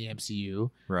canon in the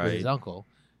MCU with his uncle,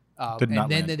 Did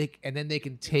not and land. then they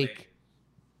can take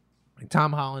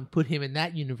Tom Holland, put him in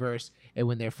that universe, and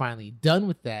when they're finally done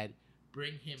with that,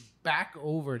 bring him back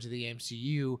over to the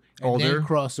MCU and Older? then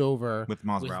cross over With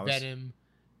Miles Morales? Venom,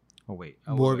 Oh wait,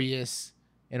 Morbius,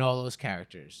 and all those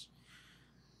characters.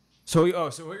 So what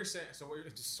you're saying?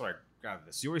 Sorry, got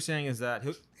this. So what you're saying is that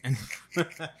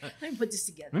Let me put this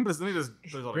together. let me just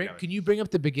put it all together. Can you bring up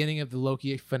the beginning of the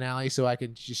Loki finale so I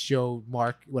can just show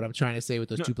Mark what I'm trying to say with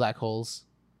those two black holes?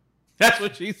 That's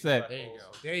what she said. There you go.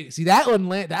 There you go. See that one?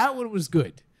 That one was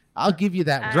good. I'll give you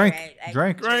that one. Drink, All right, I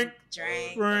drink. can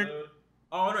drink.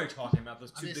 Oh, I know what you're talking about.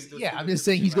 Those two. I'm just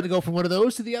saying he's going to go from one of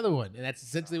those to the other one, and that's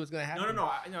essentially what's going to happen. No.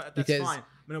 That's Because fine.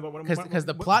 Because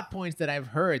the plot points that I've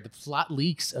heard, the plot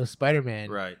leaks of Spider-Man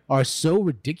Right. are so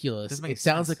ridiculous. Doesn't make It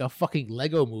sounds sense. like a fucking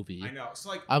Lego movie. I know. It's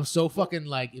like I'm so fucking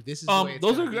like, if this is the way it's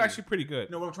Those gonna are be. actually pretty good.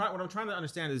 no. What I'm trying to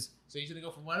understand is So you're gonna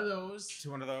go from one of those to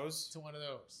one of those. to one of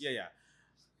those. Yeah.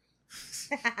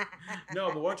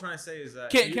 No, but what I'm trying to say is that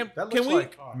Can That looks can we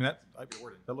like. I mean, that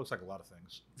looks like a lot of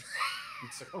things.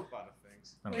 it's a lot of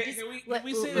things. I don't know. can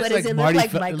we say what this? does it look Marty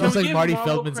like, Fe- Michael? It looks Can we like give Marty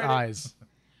Marvel Feldman's credit? eyes.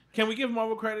 Can we give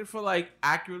Marvel credit for like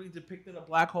accurately depicting a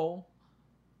black hole?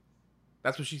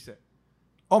 That's what she said.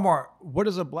 Omar, what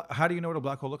is a black? How do you know what a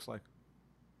black hole looks like?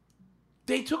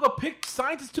 They took a pic.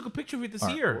 Scientists took a picture of it this All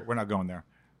right, year. we're not going there.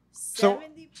 So-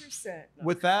 70%.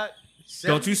 With that,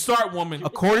 Don't you start, woman.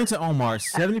 According to Omar,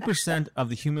 70% of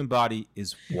the human body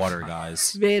is water,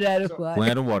 guys. Made out of what?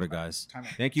 Land of water, guys.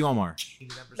 Thank you, Omar.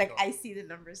 Like, I see the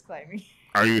numbers climbing.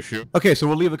 Are you sure? okay, so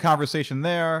we'll leave the conversation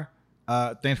there.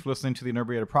 Thanks for listening to the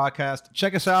iNERDbriated podcast.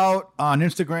 Check us out on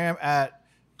Instagram at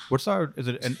is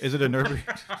it a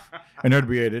iNERDbriated? At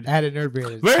iNERDbriated.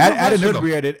 At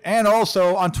iNERDbriated, and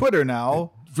also on Twitter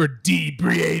now. For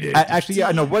debriated. Actually, yeah,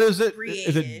 I know. What is it?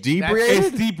 Is it It's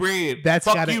debriated? debriated. That's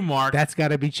Fuck gotta, you, Mark. That's got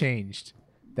to be changed.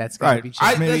 That's All got to right, be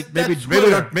changed. That's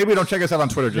Twitter. maybe don't check us out on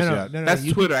Twitter just yet. That's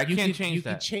you Twitter. Can, I you can't can, change you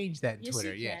that. can change that in Yes,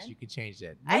 Twitter. you Yes, can. you can change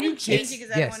that. I didn't change it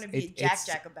because I yes, want to be it's-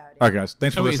 Jack about it. All right, guys.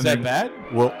 Thanks for Wait, is listening. that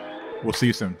bad? We'll see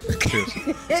you soon.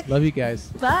 Cheers. Love you guys.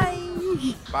 Bye.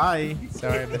 Bye.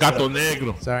 Sorry, I messed Gato up.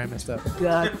 negro. Sorry, I messed up.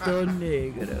 Gato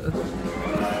negro.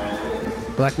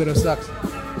 Black Widow sucks.